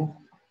 0.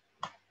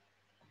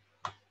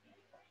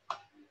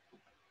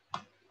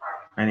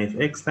 And if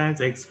x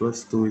times x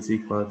plus 2 is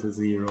equal to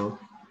 0,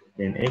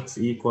 then x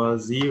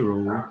equals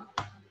 0,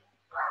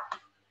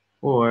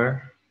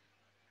 or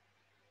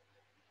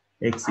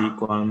x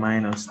equals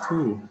minus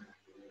 2.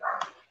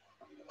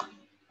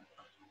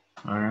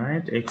 All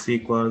right, x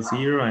equals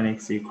 0 and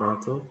x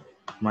equal to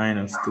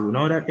minus 2.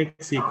 Now that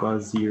x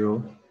equals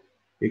 0,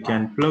 you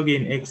can plug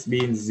in x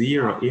being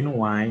 0 in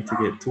y to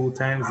get 2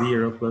 times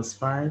 0 plus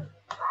 5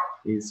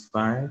 is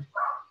 5.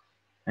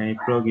 And you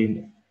plug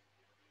in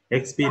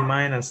x being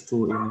minus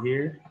 2 in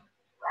here,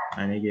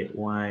 and you get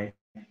y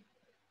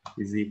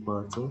is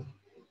equal to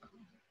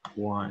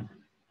 1.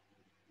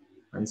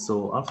 And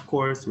so, of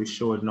course, we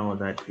showed now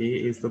that A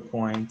is the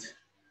point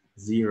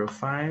 0,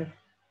 5,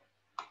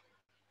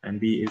 and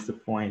B is the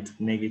point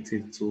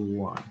negative 2,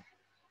 1.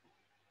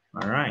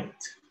 All right.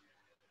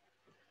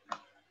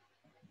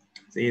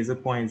 So A is the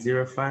point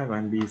 0, 5,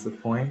 and B is the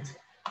point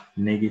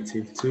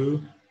negative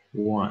 2,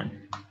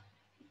 1.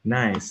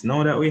 Nice.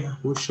 Now that we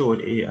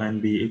showed A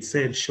and B, it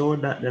said show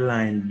that the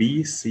line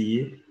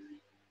BC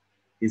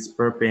is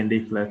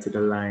perpendicular to the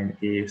line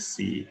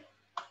AC.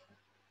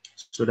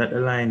 show that the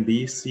line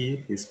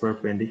BC is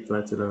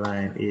perpendicular to the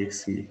line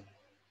AC.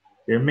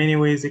 There are many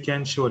ways you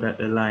can show that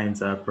the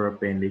lines are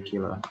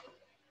perpendicular.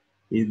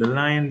 If the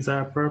lines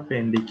are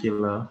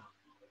perpendicular,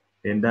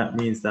 then that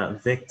means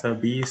that vector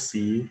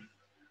BC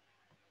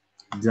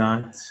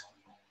dot,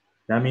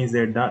 that means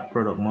their dot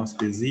product must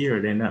be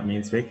 0. Then that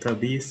means vector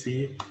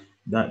BC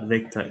dot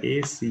vector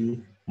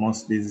AC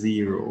must be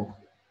 0.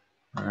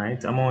 All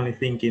right, I'm only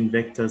thinking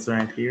vectors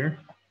right here,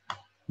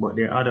 but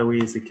there are other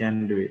ways you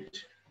can do it.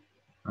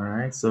 All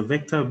right, so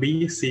vector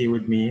BC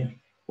would mean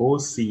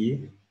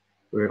OC,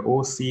 where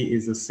OC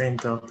is the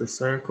center of the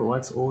circle.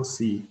 What's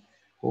OC?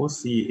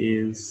 OC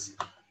is,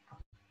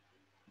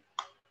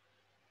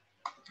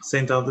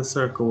 center of the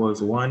circle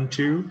was 1,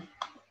 2.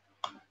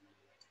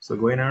 So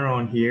going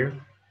around here,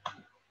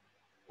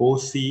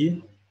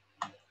 OC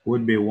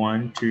would be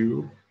 1,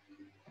 2,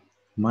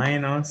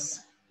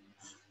 minus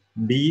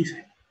B,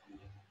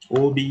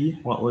 OB.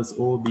 What was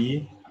OB?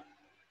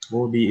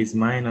 OB is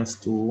minus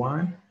 2,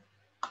 1.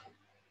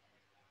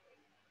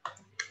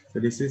 So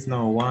this is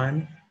now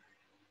 1.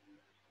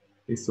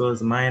 This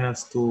was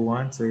minus 2,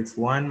 1. So it's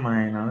 1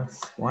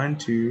 minus 1,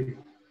 2,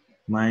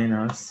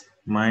 minus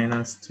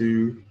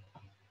 2,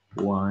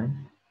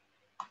 1.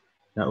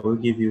 That will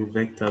give you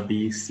vector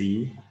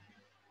BC.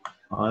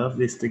 All of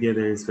this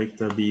together is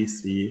vector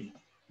BC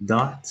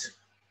dot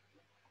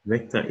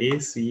vector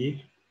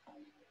AC.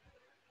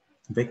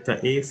 Vector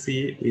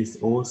AC is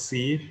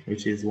OC,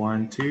 which is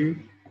 1, 2,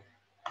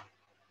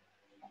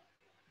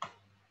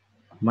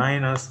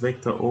 minus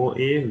vector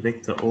OA.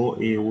 Vector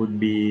OA would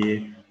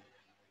be,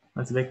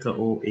 what's vector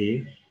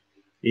OA?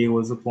 A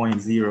was a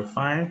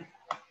 0.05.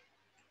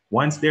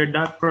 Once their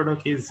dot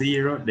product is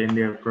 0, then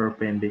they're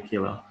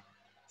perpendicular.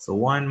 So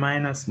 1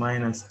 minus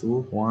minus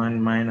 2, 1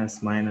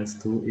 minus minus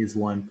 2 is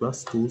 1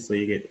 plus 2, so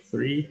you get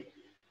 3.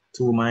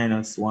 2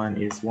 minus 1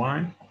 is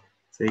 1,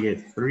 so you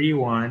get 3,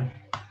 1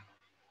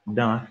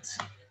 dot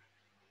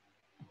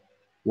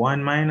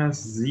 1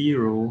 minus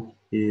 0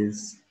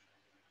 is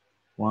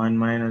 1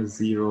 minus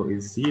 0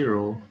 is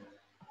 0,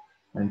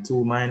 and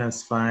 2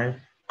 minus 5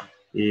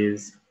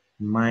 is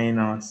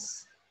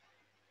minus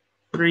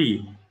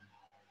 3.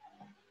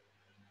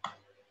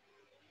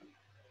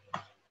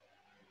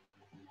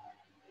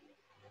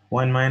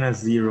 One minus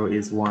 0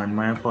 is 1.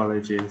 My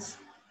apologies.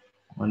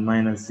 1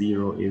 minus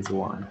 0 is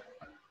 1.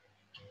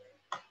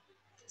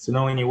 So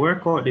now when you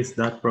work out this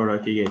dot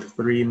product, you get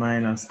 3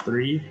 minus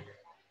 3,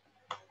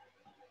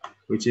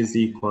 which is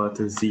equal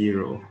to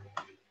 0.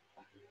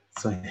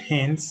 So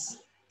hence,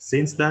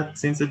 since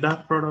the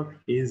dot product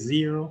is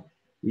 0,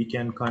 we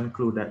can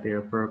conclude that they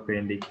are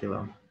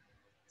perpendicular.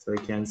 So we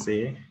can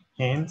say,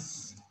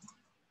 hence,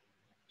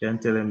 you can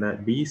tell them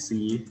that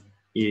BC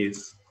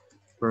is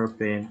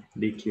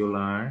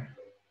perpendicular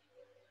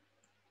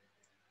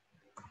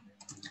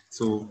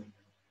to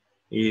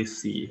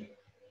AC.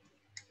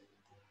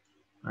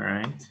 All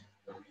right,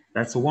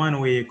 that's one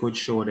way you could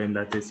show them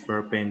that it's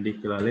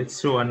perpendicular.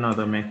 Let's show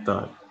another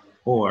method.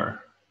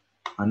 Or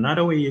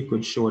another way you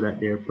could show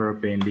that they're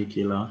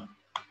perpendicular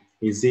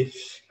is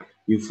if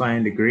you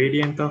find the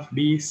gradient of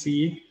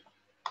BC,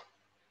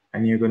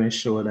 and you're going to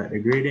show that the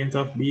gradient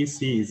of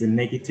BC is a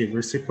negative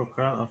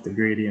reciprocal of the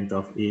gradient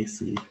of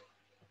AC.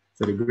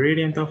 So the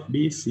gradient of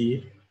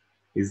BC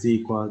is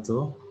equal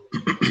to,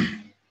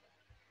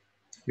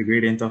 the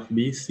gradient of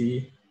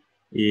BC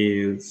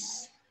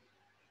is,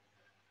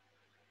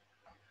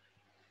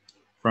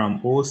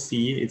 from OC,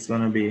 it's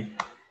going to be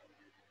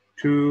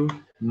 2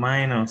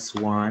 minus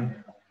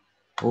 1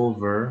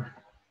 over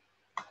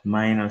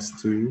minus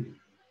 2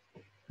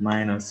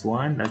 minus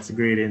 1. That's the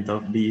gradient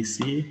of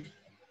BC.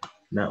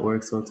 That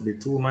works out to be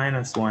 2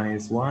 minus 1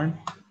 is 1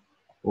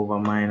 over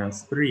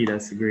minus 3.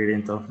 That's the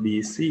gradient of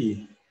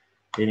BC.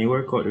 Then you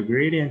work out the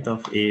gradient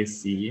of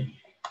AC.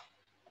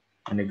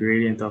 And the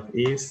gradient of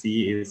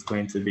AC is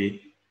going to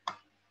be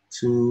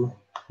 2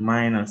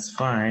 minus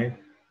 5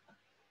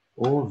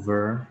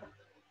 over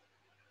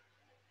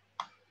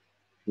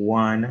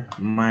 1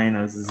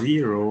 minus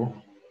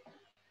 0.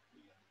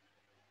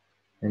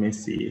 Let me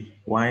see.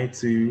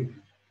 Y2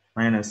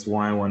 minus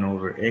Y1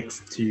 over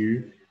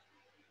X2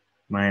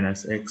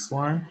 minus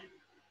X1.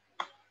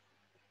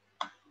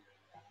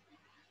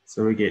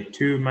 So we get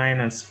 2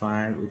 minus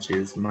 5, which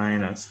is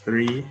minus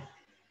 3.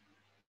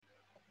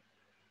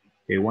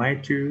 Okay,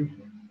 Y2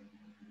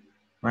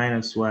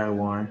 minus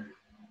Y1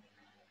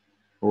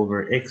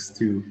 over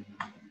X2.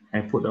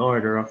 I put the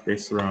order of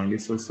this wrong.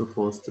 This was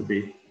supposed to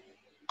be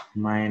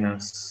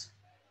minus,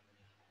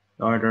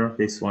 the order of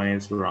this one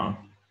is wrong.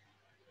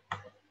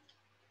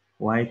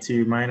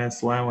 Y2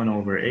 minus Y1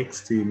 over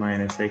X2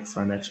 minus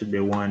X1, that should be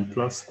 1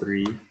 plus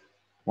 3,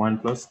 1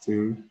 plus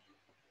 2,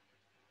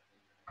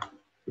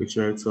 which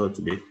works out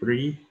to be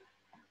 3.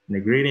 And the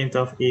gradient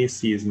of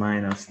AC is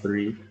minus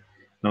 3.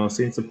 Now,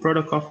 since the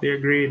product of their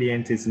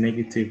gradient is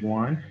negative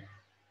 1,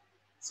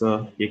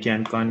 so you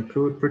can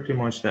conclude pretty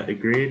much that the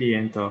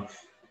gradient of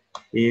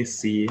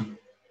AC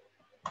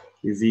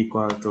is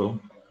equal to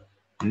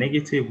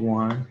negative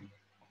 1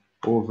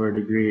 over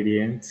the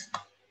gradient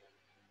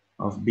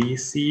of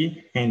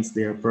BC, hence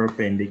they're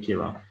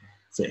perpendicular.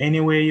 So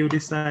any way you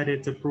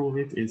decided to prove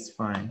it is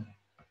fine.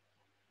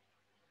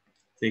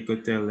 So you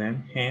could tell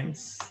them,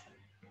 hence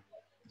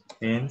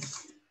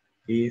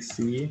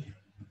AC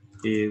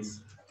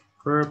is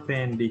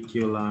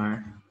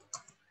perpendicular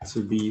to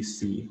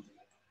BC.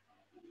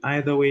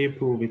 Either way you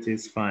prove it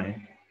is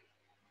fine.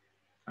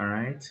 All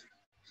right.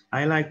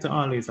 I like to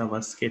always have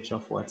a sketch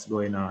of what's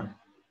going on.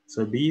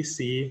 So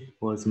BC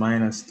was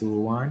minus 2,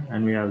 1,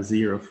 and we have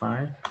 0,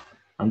 5.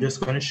 I'm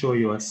just going to show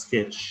you a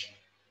sketch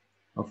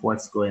of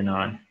what's going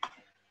on.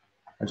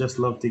 I just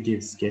love to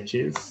give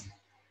sketches.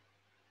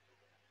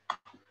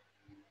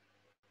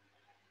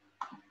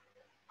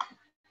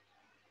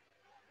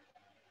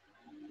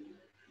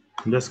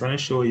 I'm just going to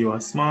show you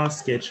a small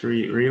sketch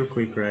real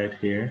quick right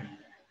here.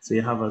 So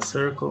you have a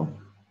circle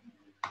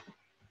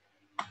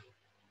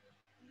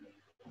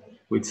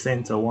with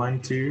center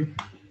 1, 2.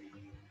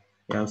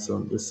 Yeah, so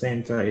the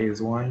center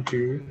is 1,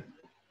 2.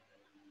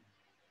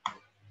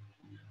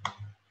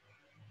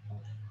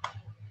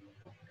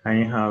 And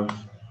you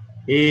have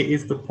A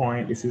is the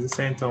point, this is the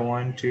center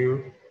 1,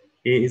 2.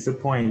 A is the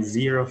point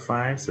 0,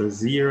 5. So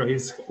 0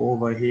 is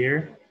over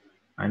here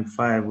and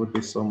 5 would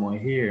be somewhere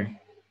here.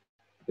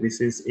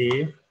 This is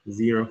A,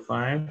 0,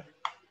 5.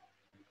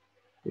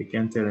 We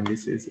can tell them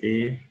this is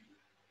A,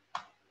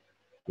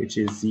 which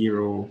is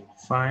 0,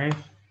 5.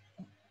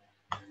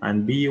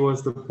 And B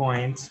was the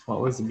point.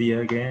 What was B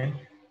again?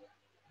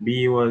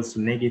 B was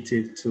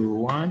negative 2,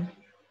 1.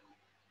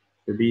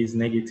 So B is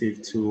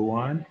negative 2,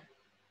 1.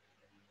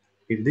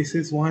 If this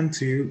is 1,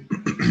 2,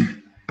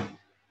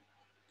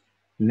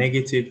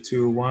 negative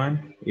 2,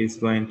 1 is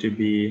going to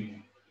be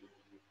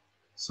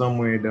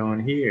somewhere down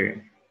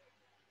here.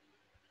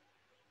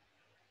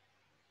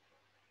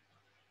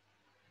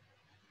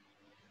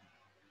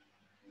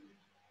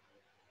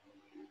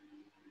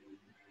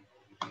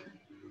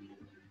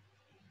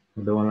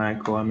 I don't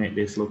like how I make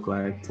this look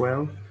like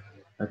 12.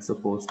 That's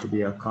supposed to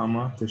be a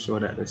comma to show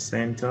that the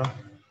center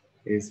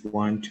is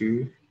 1,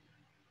 2.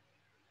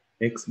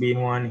 X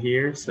being 1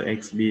 here, so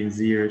X being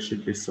 0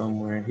 should be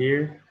somewhere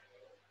here.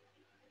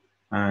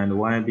 And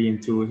Y being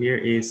 2 here,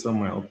 A is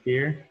somewhere up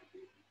here.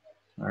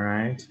 All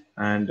right,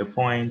 and the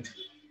point,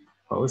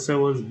 what we said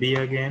was B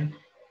again?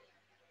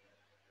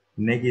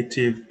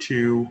 Negative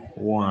 2,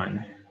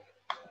 1.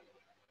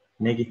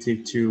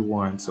 Negative 2,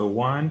 1. So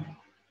 1,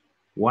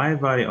 Y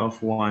value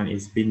of 1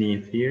 is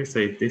beneath here. So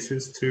if this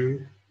is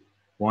 2,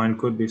 1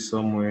 could be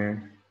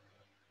somewhere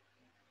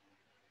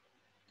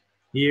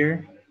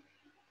here.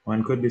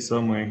 1 could be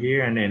somewhere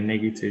here, and then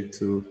negative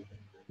 2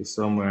 is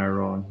somewhere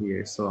around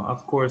here. So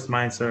of course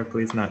my circle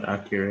is not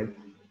accurate.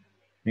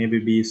 Maybe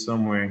B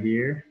somewhere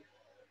here.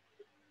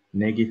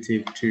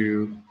 Negative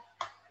 2,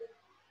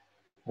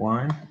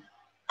 1.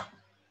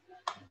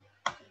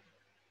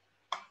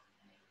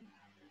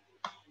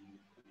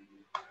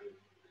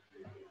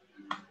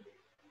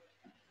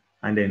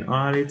 And then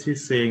all it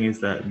is saying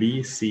is that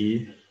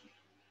BC,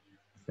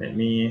 let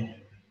me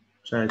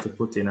try to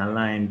put in a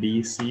line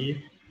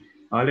BC.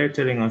 All they're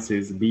telling us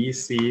is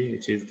BC,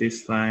 which is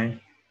this line.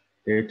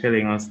 They're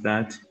telling us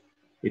that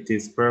it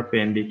is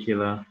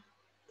perpendicular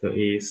to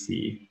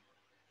AC.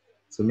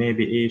 So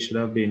maybe A should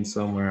have been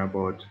somewhere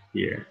about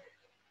here.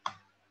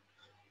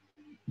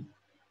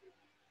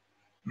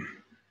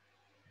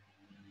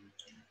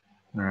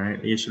 All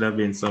right, A should have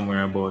been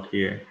somewhere about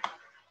here.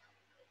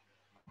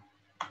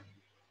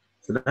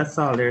 So that's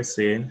all they're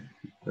saying.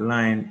 The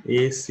line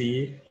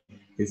AC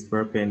is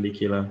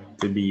perpendicular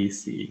to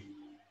BC.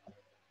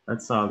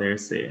 That's all they're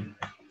saying.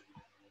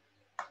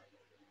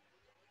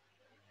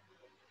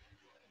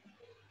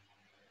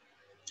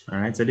 All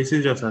right, so this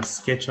is just a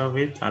sketch of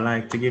it. I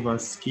like to give a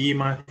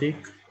schematic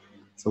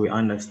so we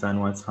understand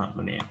what's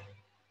happening.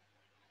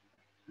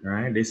 All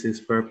right, this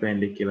is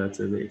perpendicular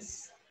to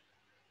this.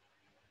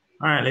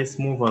 All right, let's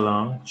move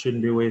along.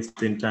 Shouldn't be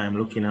wasting time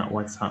looking at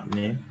what's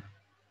happening.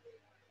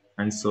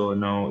 And so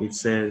now it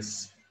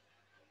says,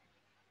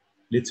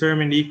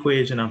 determine the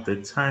equation of the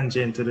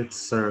tangent to the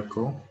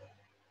circle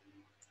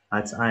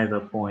at either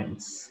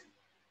points.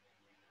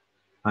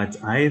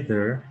 At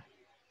either,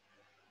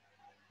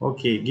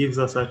 okay, it gives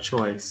us a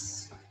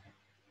choice.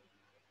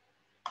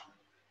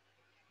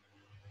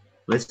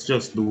 Let's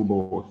just do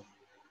both.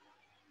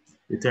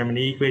 Determine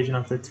the equation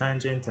of the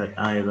tangent at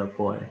either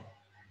point.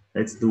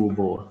 Let's do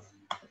both.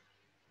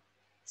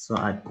 So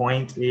at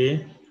point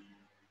A,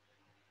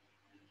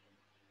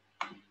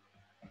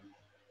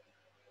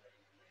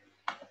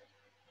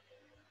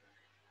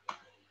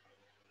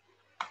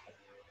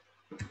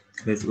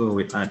 let's go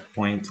with at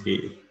point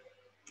A.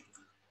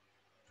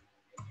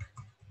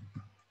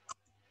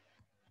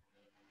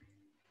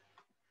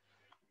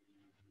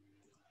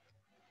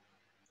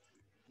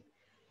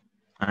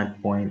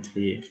 At point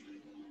A.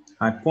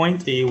 At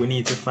point A, we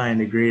need to find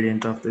the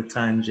gradient of the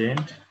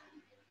tangent.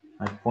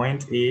 At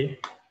point A,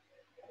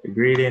 the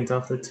gradient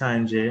of the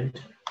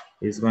tangent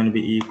is going to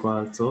be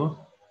equal to,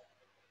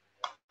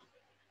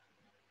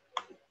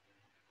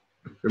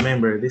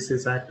 remember, this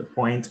is at the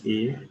point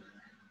A.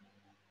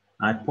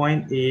 At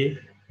point A,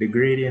 the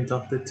gradient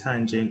of the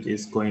tangent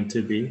is going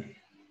to be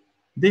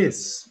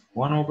this,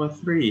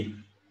 1/3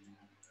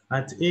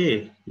 at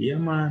A. Yeah,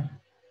 man.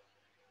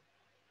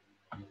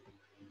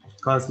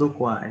 Because look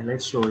why.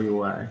 Let's show you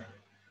why.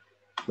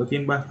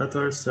 Looking back at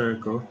our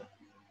circle,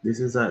 this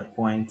is at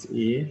point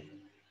A.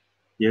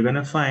 You're going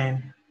to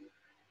find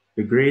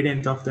the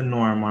gradient of the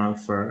normal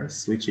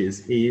first, which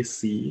is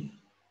AC.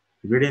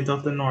 The gradient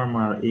of the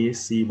normal,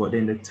 AC, but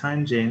then the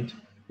tangent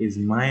is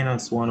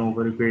 -1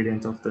 over the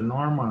gradient of the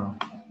normal.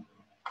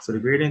 So the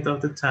gradient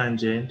of the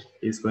tangent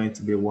is going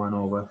to be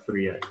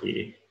 1/3 at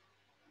A.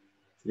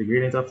 So the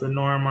gradient of the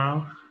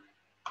normal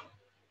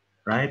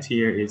right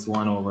here is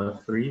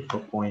 1/3 for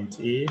point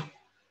A.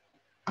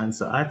 And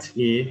so at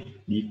A,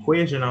 the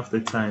equation of the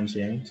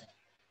tangent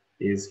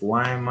is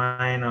y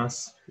minus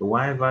the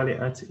y value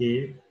at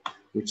A,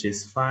 which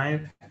is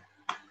 5,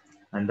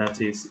 and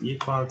that is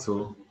equal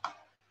to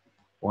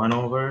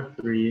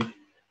 1/3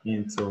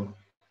 into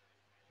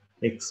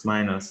x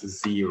minus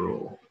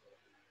 0.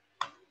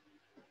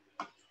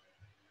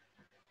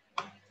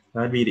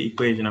 That'd be the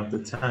equation of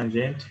the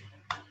tangent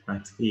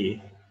at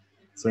A.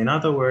 So in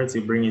other words,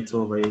 you bring it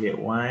over, you get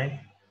y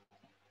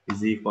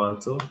is equal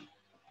to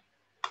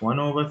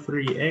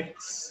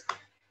 1/3x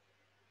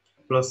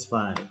plus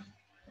 5.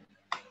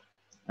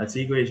 That's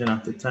the equation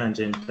of the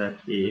tangent at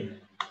A.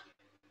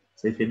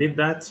 So if you did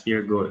that,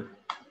 you're good.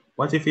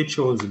 What if you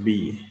chose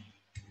B?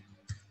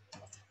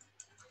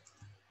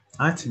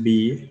 At B,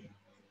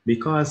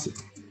 because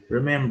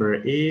remember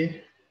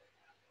A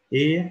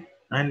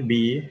and B,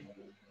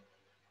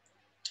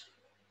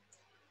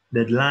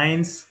 the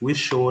lines we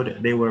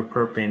showed, they were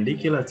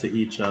perpendicular to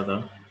each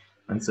other.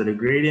 And so the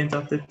gradient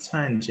of the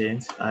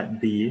tangent at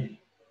B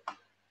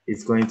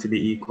is going to be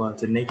equal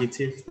to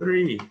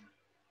 -3.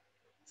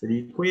 So the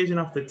equation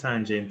of the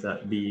tangent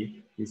at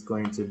B is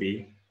going to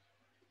be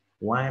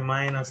y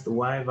minus the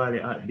y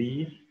value at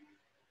B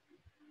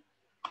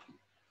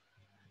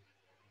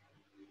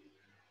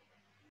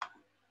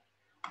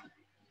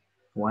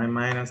y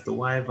minus the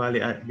y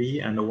value at B,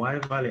 and the y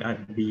value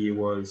at B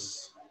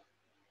was,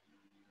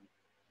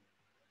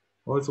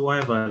 what's y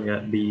value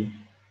at B?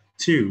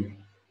 2.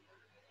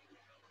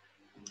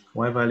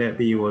 Y value at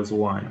B was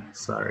 1,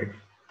 sorry.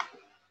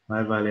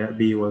 Y value at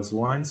B was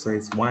 1, so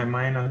it's y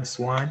minus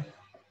 1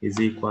 is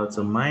equal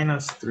to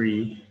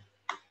 -3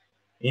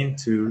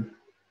 into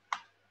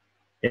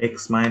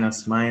x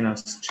minus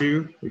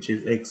 -2, which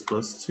is x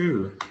plus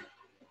 2.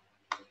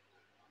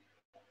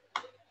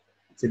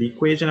 So the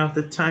equation of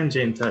the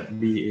tangent at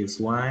B is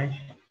y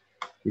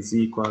is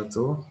equal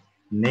to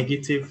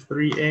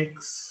 -3x,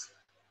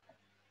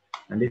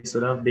 and this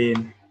would have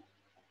been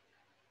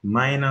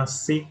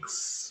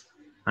 -6,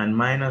 and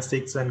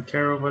 -6 and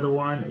carry over the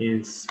 1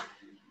 is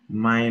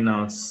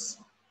 -5.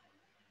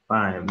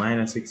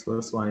 -6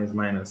 plus 1 is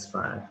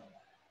 -5.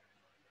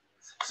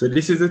 So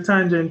this is the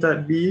tangent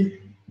at B.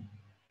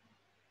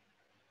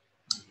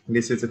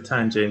 This is the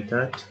tangent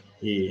at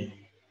A.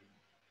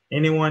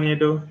 Anyone you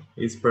do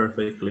is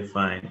perfectly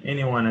fine.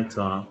 Anyone at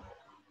all.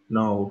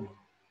 Now,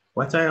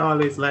 what I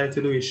always like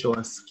to do is show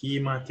a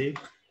schematic.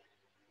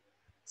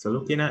 So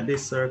looking at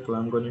this circle,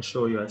 I'm going to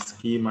show you a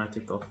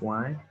schematic of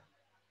y.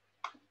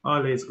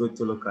 Always good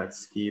to look at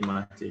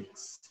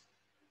schematics.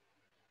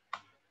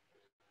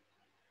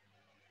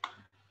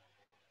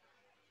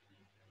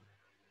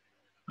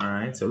 All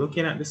right, so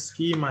looking at the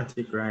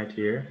schematic right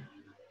here,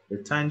 the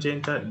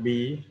tangent at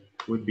B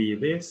would be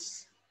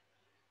this.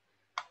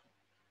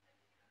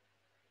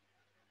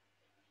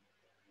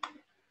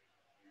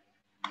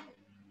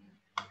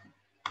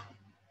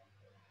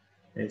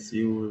 Let's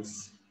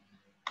use,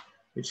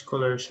 which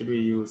color should we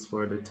use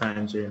for the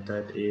tangent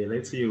at A?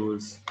 Let's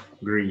use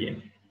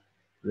green.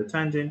 The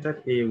tangent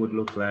at A would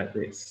look like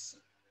this.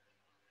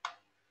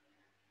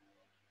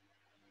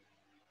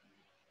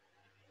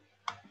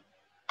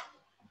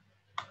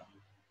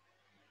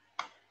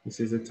 This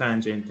is the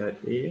tangent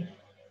at A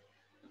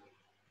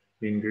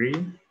in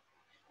green.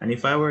 And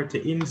if I were to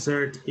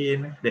insert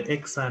in the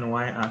x and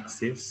y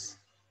axis,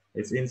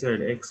 let's insert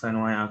the x and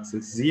y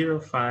axis, 0,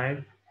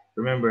 5.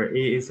 Remember,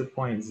 A is the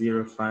point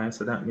 0, 5,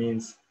 so that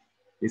means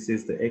this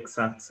is the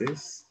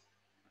x-axis.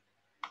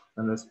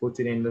 And let's put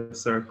it in the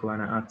circle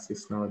and the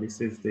axis now. This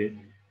is the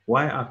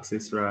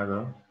y-axis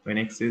rather. When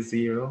x is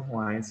 0,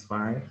 y is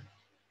 5.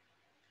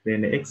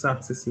 Then the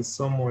x-axis is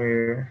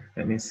somewhere,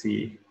 let me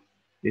see.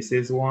 This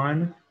is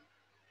 1.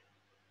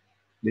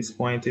 This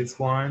point is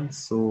 1,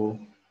 so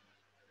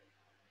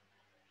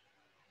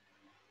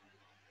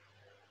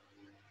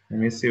let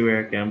me see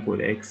where I can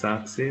put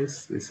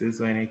x-axis. This is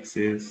when x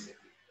is,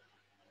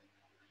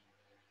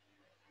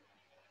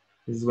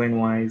 this is when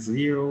y is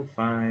 0,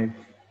 5.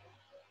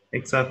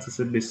 X-axis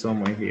would be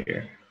somewhere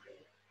here,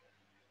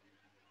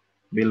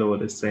 below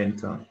the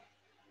center.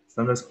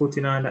 So I'm just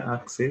putting on the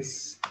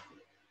axis,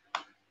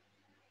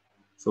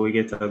 so we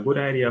get a good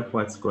idea of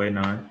what's going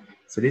on.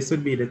 So this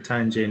would be the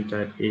tangent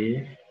at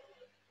A.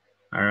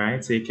 All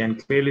right, so you can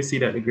clearly see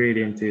that the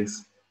gradient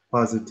is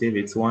positive.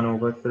 It's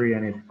 1/3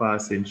 and it's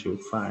passing through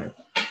 5.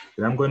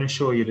 But I'm going to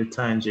show you the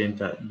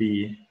tangent at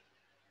B.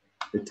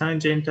 The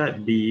tangent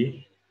at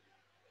B,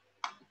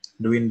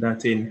 doing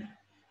that in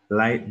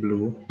light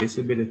blue, this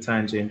will be the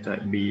tangent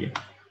at B.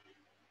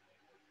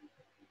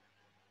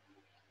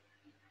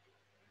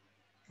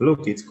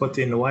 Look, it's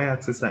cutting the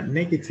y-axis at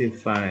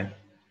 -5.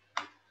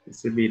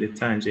 This will be the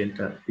tangent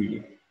at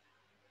B.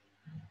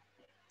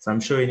 So I'm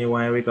showing you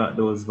why we got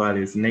those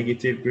values.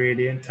 Negative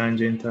gradient,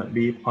 tangent at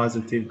B,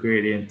 positive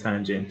gradient,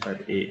 tangent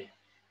at A.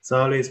 It's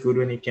always good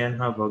when you can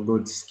have a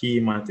good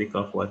schematic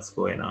of what's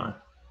going on.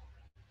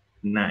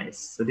 Nice.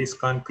 So this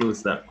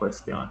concludes that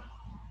question.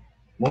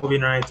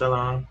 Moving right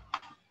along.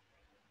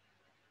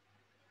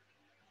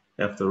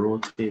 You have to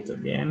rotate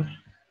again.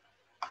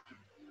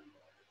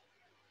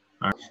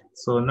 All right.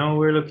 So now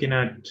we're looking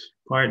at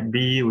part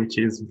B, which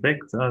is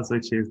vectors,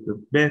 which is the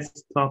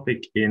best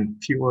topic in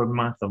pure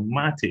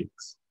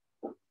mathematics.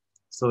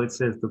 So it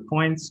says the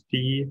points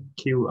P,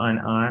 Q, and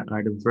R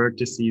are the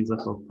vertices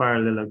of a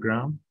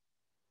parallelogram.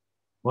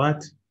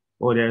 What?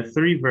 Oh, there are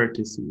 3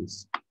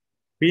 vertices.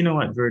 We know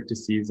what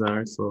vertices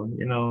are, so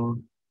you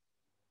know,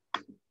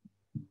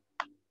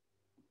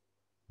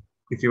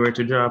 if you were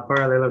to draw a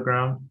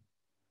parallelogram,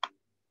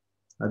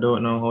 I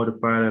don't know how the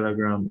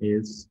parallelogram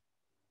is.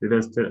 They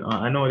just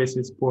I know this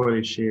is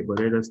poorly shaped, but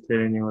they're just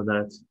telling you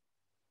that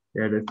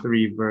they're the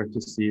 3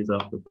 vertices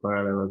of the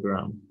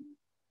parallelogram.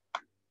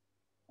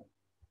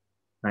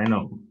 I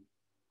know.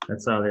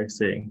 That's all they're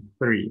saying,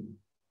 3.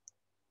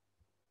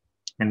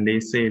 And they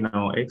say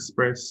now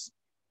express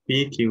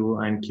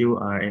PQ and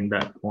QR in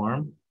that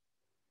form.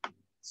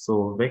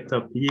 So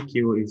vector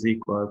PQ is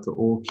equal to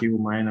OQ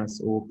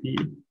minus OP.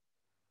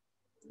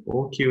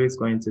 OQ is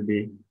going to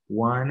be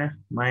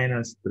 1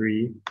 minus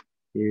 3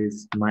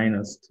 is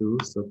minus 2.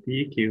 So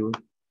PQ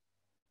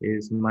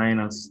is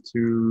minus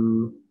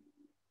 2,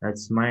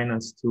 that's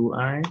minus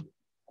 2i.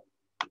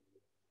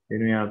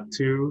 Then we have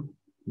 2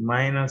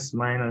 minus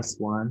minus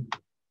 1,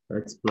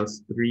 that's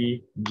plus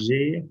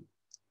 3j.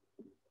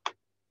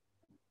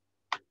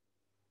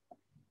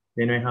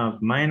 Then we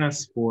have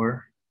minus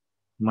 4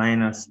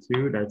 minus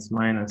 2, that's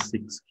minus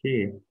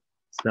 6k.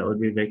 So that would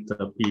be vector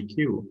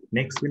PQ.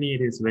 Next we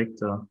need is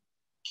vector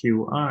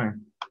QR.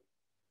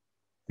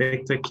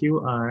 Vector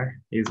QR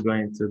is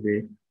going to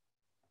be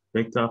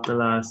vector of the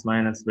last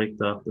minus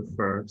vector of the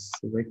first.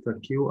 So vector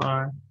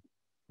QR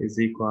is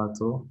equal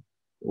to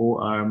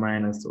OR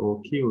minus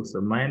OQ.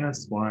 So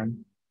minus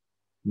 1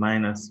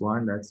 minus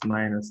 1, that's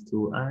minus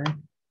 2i.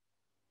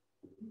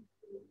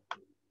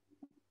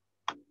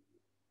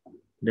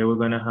 Then we're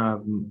going to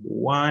have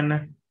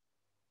 1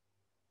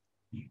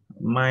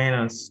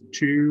 minus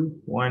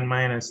 2. 1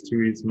 minus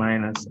 2 is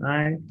minus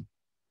I.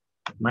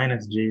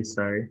 Minus j,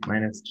 sorry,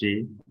 minus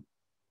j.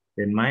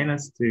 Then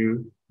minus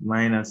 2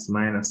 minus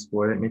minus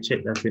 4. Let me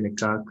check that in the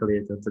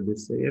calculator to be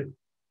safe.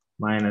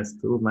 Minus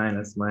 2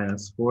 minus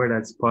minus 4,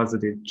 that's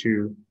positive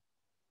 2.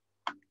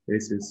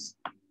 This is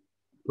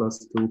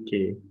plus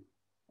 2k.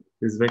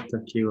 This is vector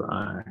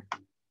QR.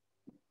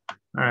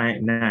 All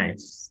right,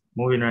 nice.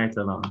 Moving right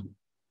along.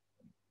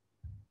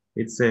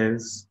 It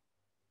says,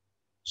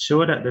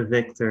 show that the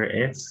vector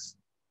S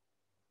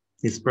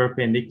is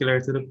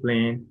perpendicular to the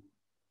plane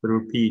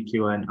through P,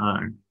 Q, and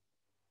R.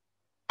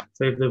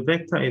 So if the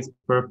vector is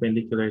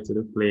perpendicular to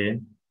the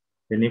plane,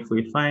 then if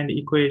we find the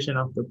equation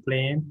of the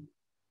plane,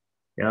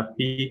 we have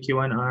P, Q,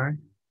 and R,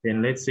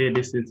 then let's say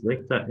this is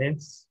vector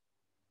S,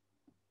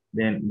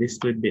 then this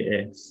would be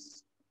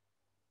S.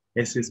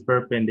 S is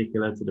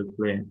perpendicular to the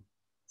plane.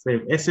 So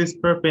if S is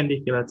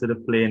perpendicular to the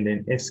plane,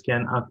 then S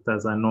can act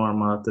as a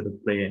normal to the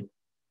plane.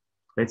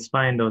 Let's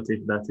find out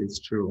if that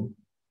is true.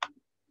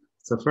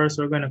 So first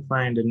we're going to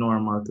find the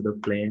normal to the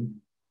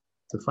plane.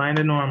 To find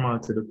the normal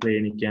to the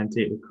plane, you can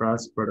take the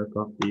cross product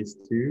of these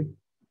two.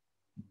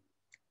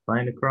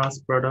 Find the cross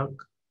product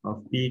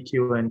of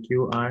PQ and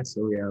QR.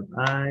 So we have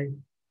I,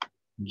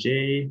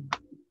 J,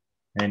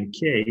 and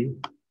K.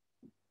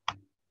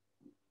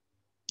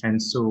 And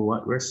so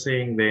what we're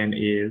saying then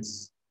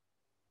is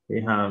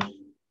we have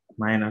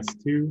minus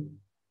 2,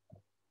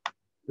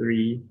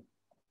 3,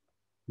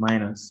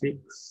 minus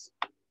 6.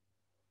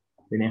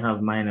 Then you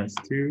have minus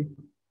 2,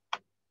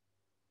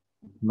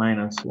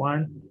 minus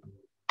 1,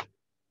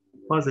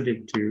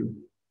 positive 2.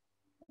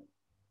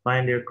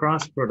 Find your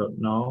cross product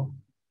now.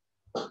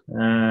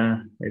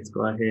 Let's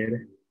go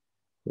ahead.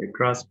 The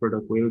cross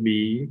product will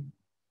be,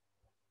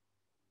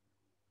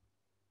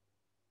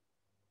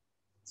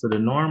 so the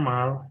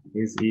normal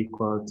is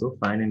equal to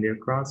finding their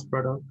cross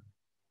product.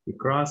 We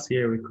cross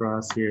here,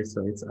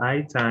 so it's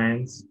I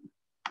times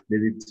the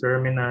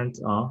determinant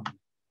of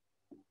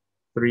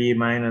 3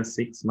 minus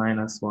 6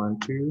 minus 1,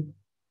 2.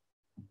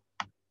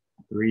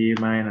 3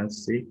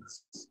 minus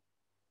 6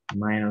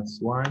 minus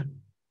 1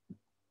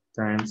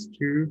 times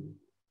 2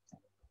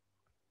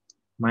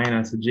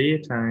 minus j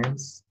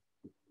times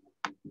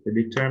the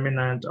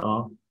determinant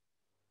of,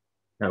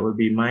 that would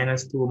be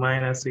minus 2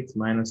 minus 6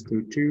 minus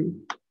 2,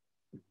 2.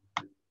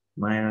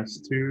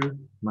 Minus 2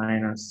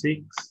 minus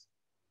 6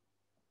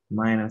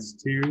 minus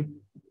 2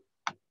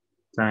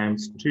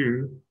 times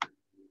 2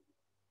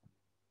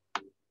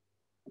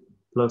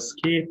 plus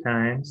k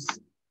times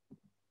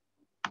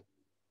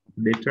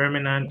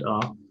determinant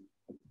of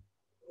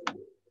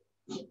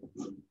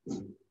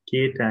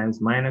k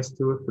times minus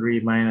 2, 3,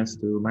 minus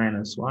 2,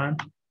 minus 1.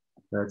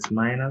 That's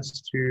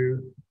minus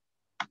 2,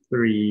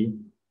 3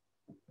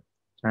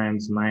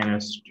 times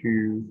minus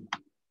 2,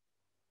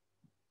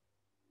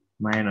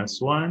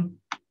 minus 1.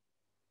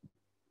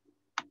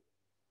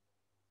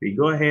 We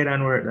go ahead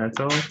and work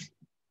that out.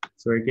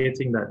 So we're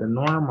getting that the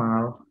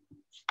normal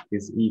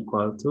is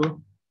equal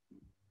to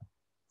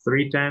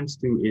 3 times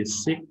 2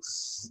 is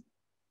 6.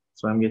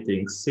 So I'm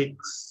getting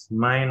 6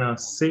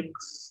 minus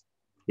 6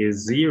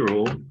 is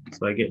 0.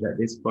 So I get that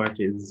this part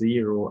is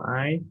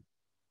 0i.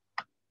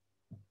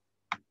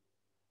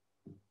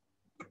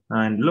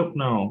 And look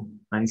now.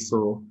 And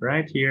so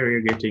right here,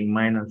 you're getting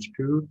minus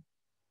 2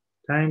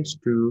 times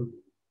 2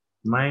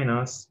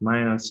 minus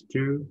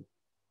 2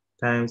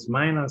 times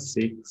minus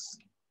 6.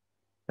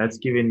 That's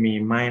giving me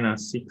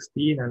minus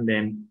 16. And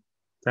then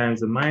times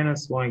the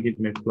minus 1 gives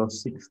me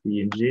plus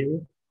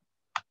 16j.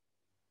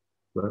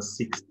 Plus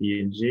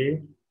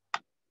 16j.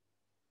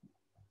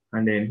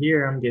 And then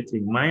here I'm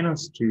getting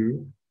minus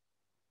 2.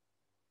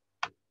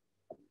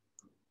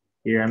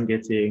 Here I'm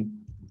getting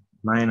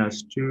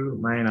minus 2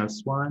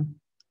 minus 1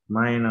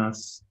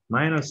 minus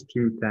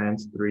 2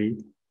 times 3.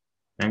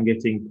 I'm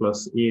getting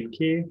plus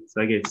 8k.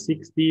 So I get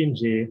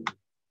 16j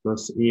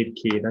plus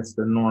 8k. That's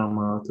the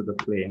normal to the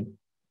plane.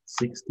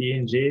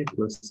 16j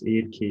plus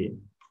 8k.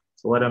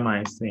 So what am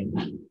I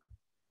saying?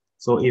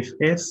 So if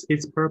S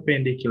is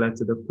perpendicular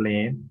to the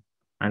plane,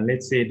 and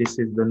let's say this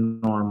is the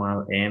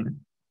normal n,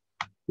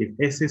 if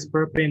S is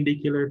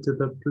perpendicular to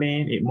the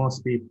plane, it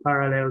must be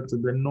parallel to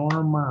the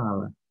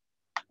normal.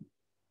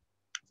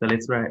 So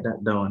let's write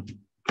that down.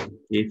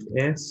 If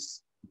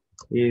S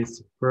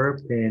is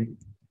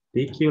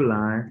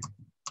perpendicular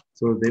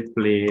to the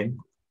plane,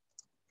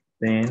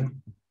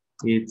 then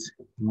it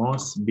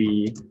must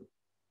be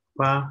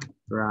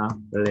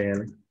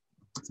parallel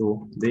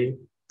to the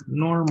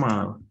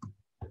normal.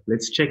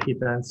 Let's check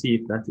it and see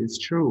if that is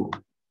true.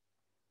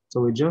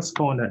 So we just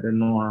found that the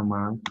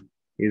normal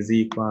is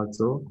equal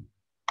to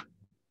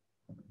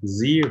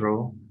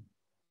 0.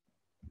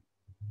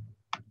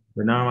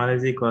 The normal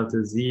is equal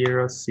to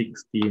 0,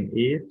 16,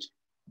 8.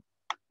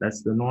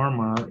 That's the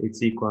normal.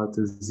 It's equal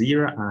to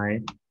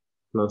 0i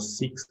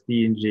plus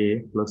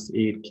 16j plus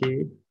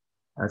 8k.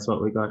 That's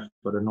what we got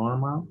for the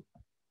normal.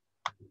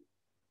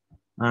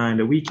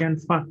 And we can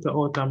factor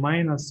out a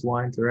minus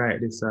 1 to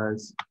write this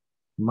as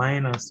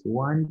minus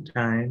 1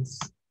 times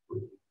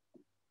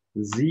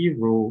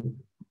 0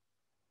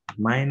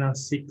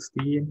 minus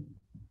 16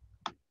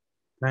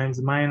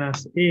 times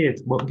minus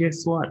 8. But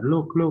guess what?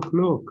 Look.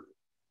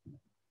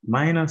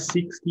 Minus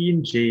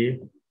 16j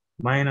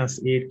minus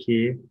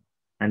 8k,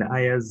 and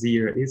I as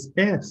 0 is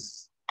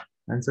S.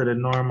 And so the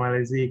normal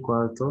is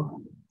equal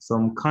to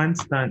some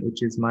constant,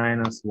 which is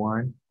minus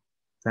 1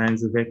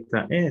 times the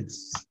vector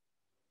S.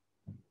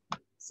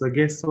 So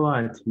guess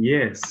what?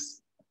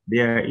 Yes, they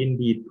are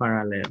indeed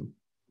parallel.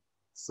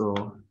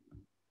 So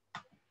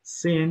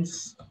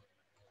since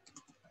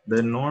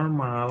the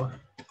normal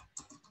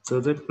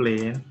to the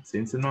plane,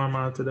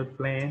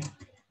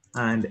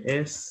 and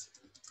S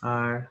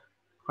are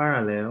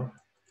parallel,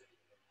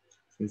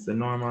 since the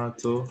normal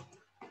to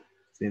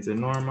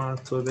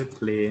the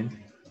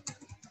plane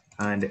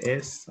and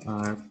S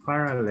are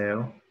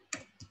parallel,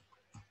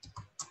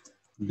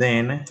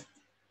 then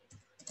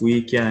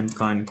we can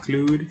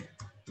conclude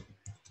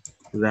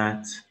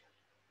that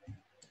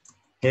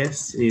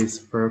S is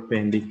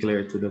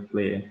perpendicular to the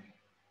plane.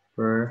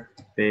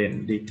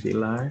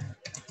 Perpendicular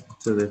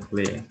to the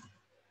plane.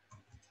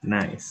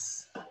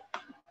 Nice.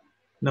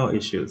 No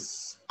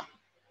issues.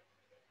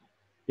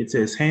 It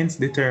says, hence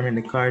determine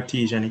the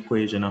Cartesian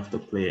equation of the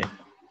plane.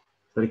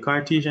 So the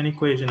Cartesian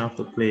equation of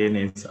the plane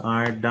is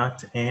r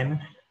dot n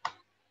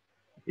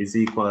is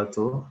equal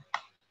to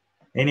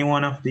any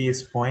one of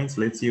these points.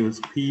 Let's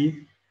use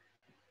p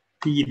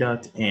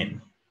dot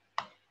n.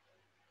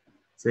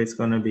 So it's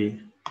going to be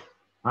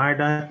r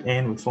dot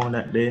n. We found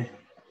that the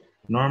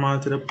normal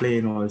to the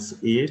plane was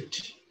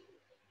 8.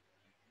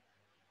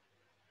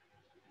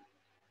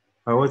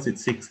 Or was it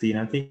 16?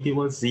 I think it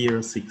was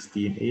 0,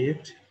 16,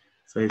 8.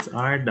 So it's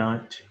r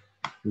dot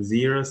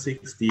 0,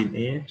 16,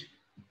 8.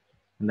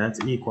 And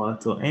that's equal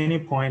to any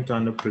point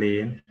on the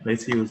plane.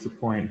 Let's use the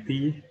point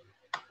P.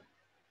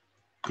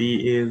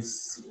 P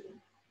is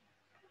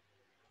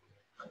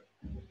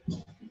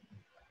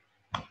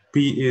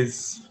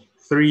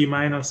 3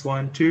 minus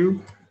 1,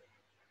 2.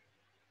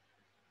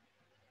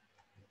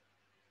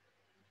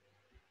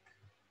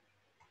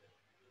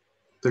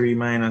 Three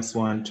minus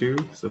 1, 2.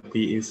 So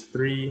P is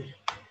 3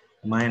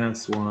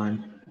 minus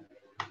 1,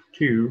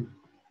 2.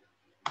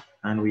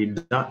 And we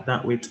dot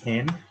that with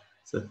n.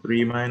 So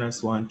 3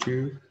 minus 1,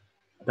 2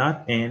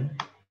 dot n.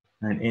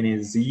 And n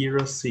is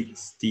 0,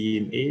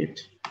 16,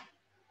 8.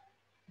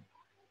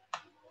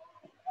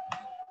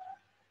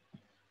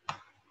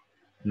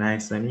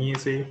 Nice and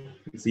easy.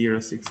 0,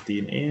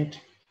 16,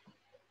 8.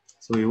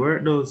 So we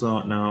work those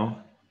out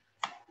now.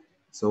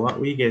 So what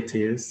we get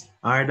is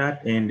r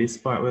dot n, this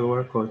part will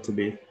work out to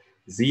be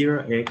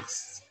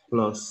 0x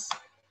plus,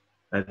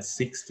 that's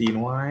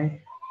 16y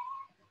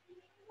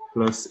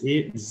plus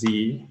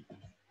 8z.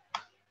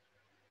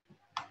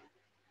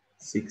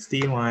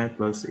 16y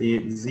plus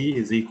 8z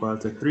is equal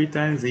to 3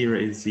 times 0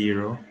 is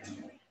 0.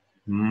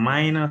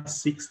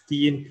 Minus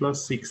 16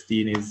 plus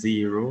 16 is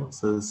 0.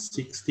 So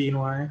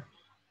 16y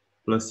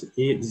plus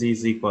 8z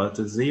is equal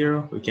to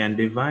 0. We can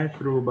divide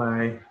through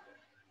by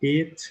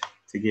 8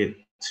 to get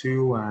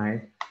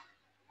 2y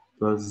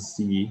plus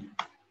z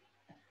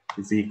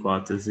is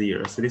equal to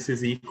 0. So this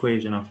is the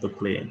equation of the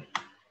plane.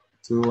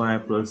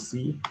 2y plus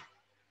z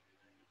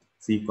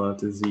is equal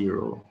to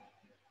 0.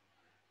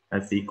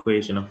 That's the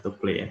equation of the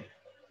plane.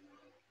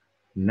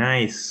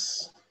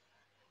 Nice.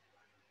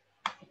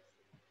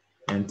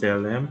 And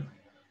tell them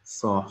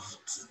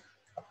soft,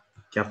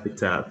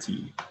 capital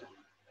T.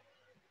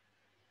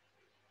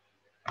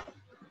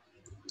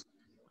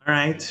 All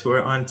right,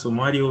 we're on to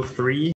module 3.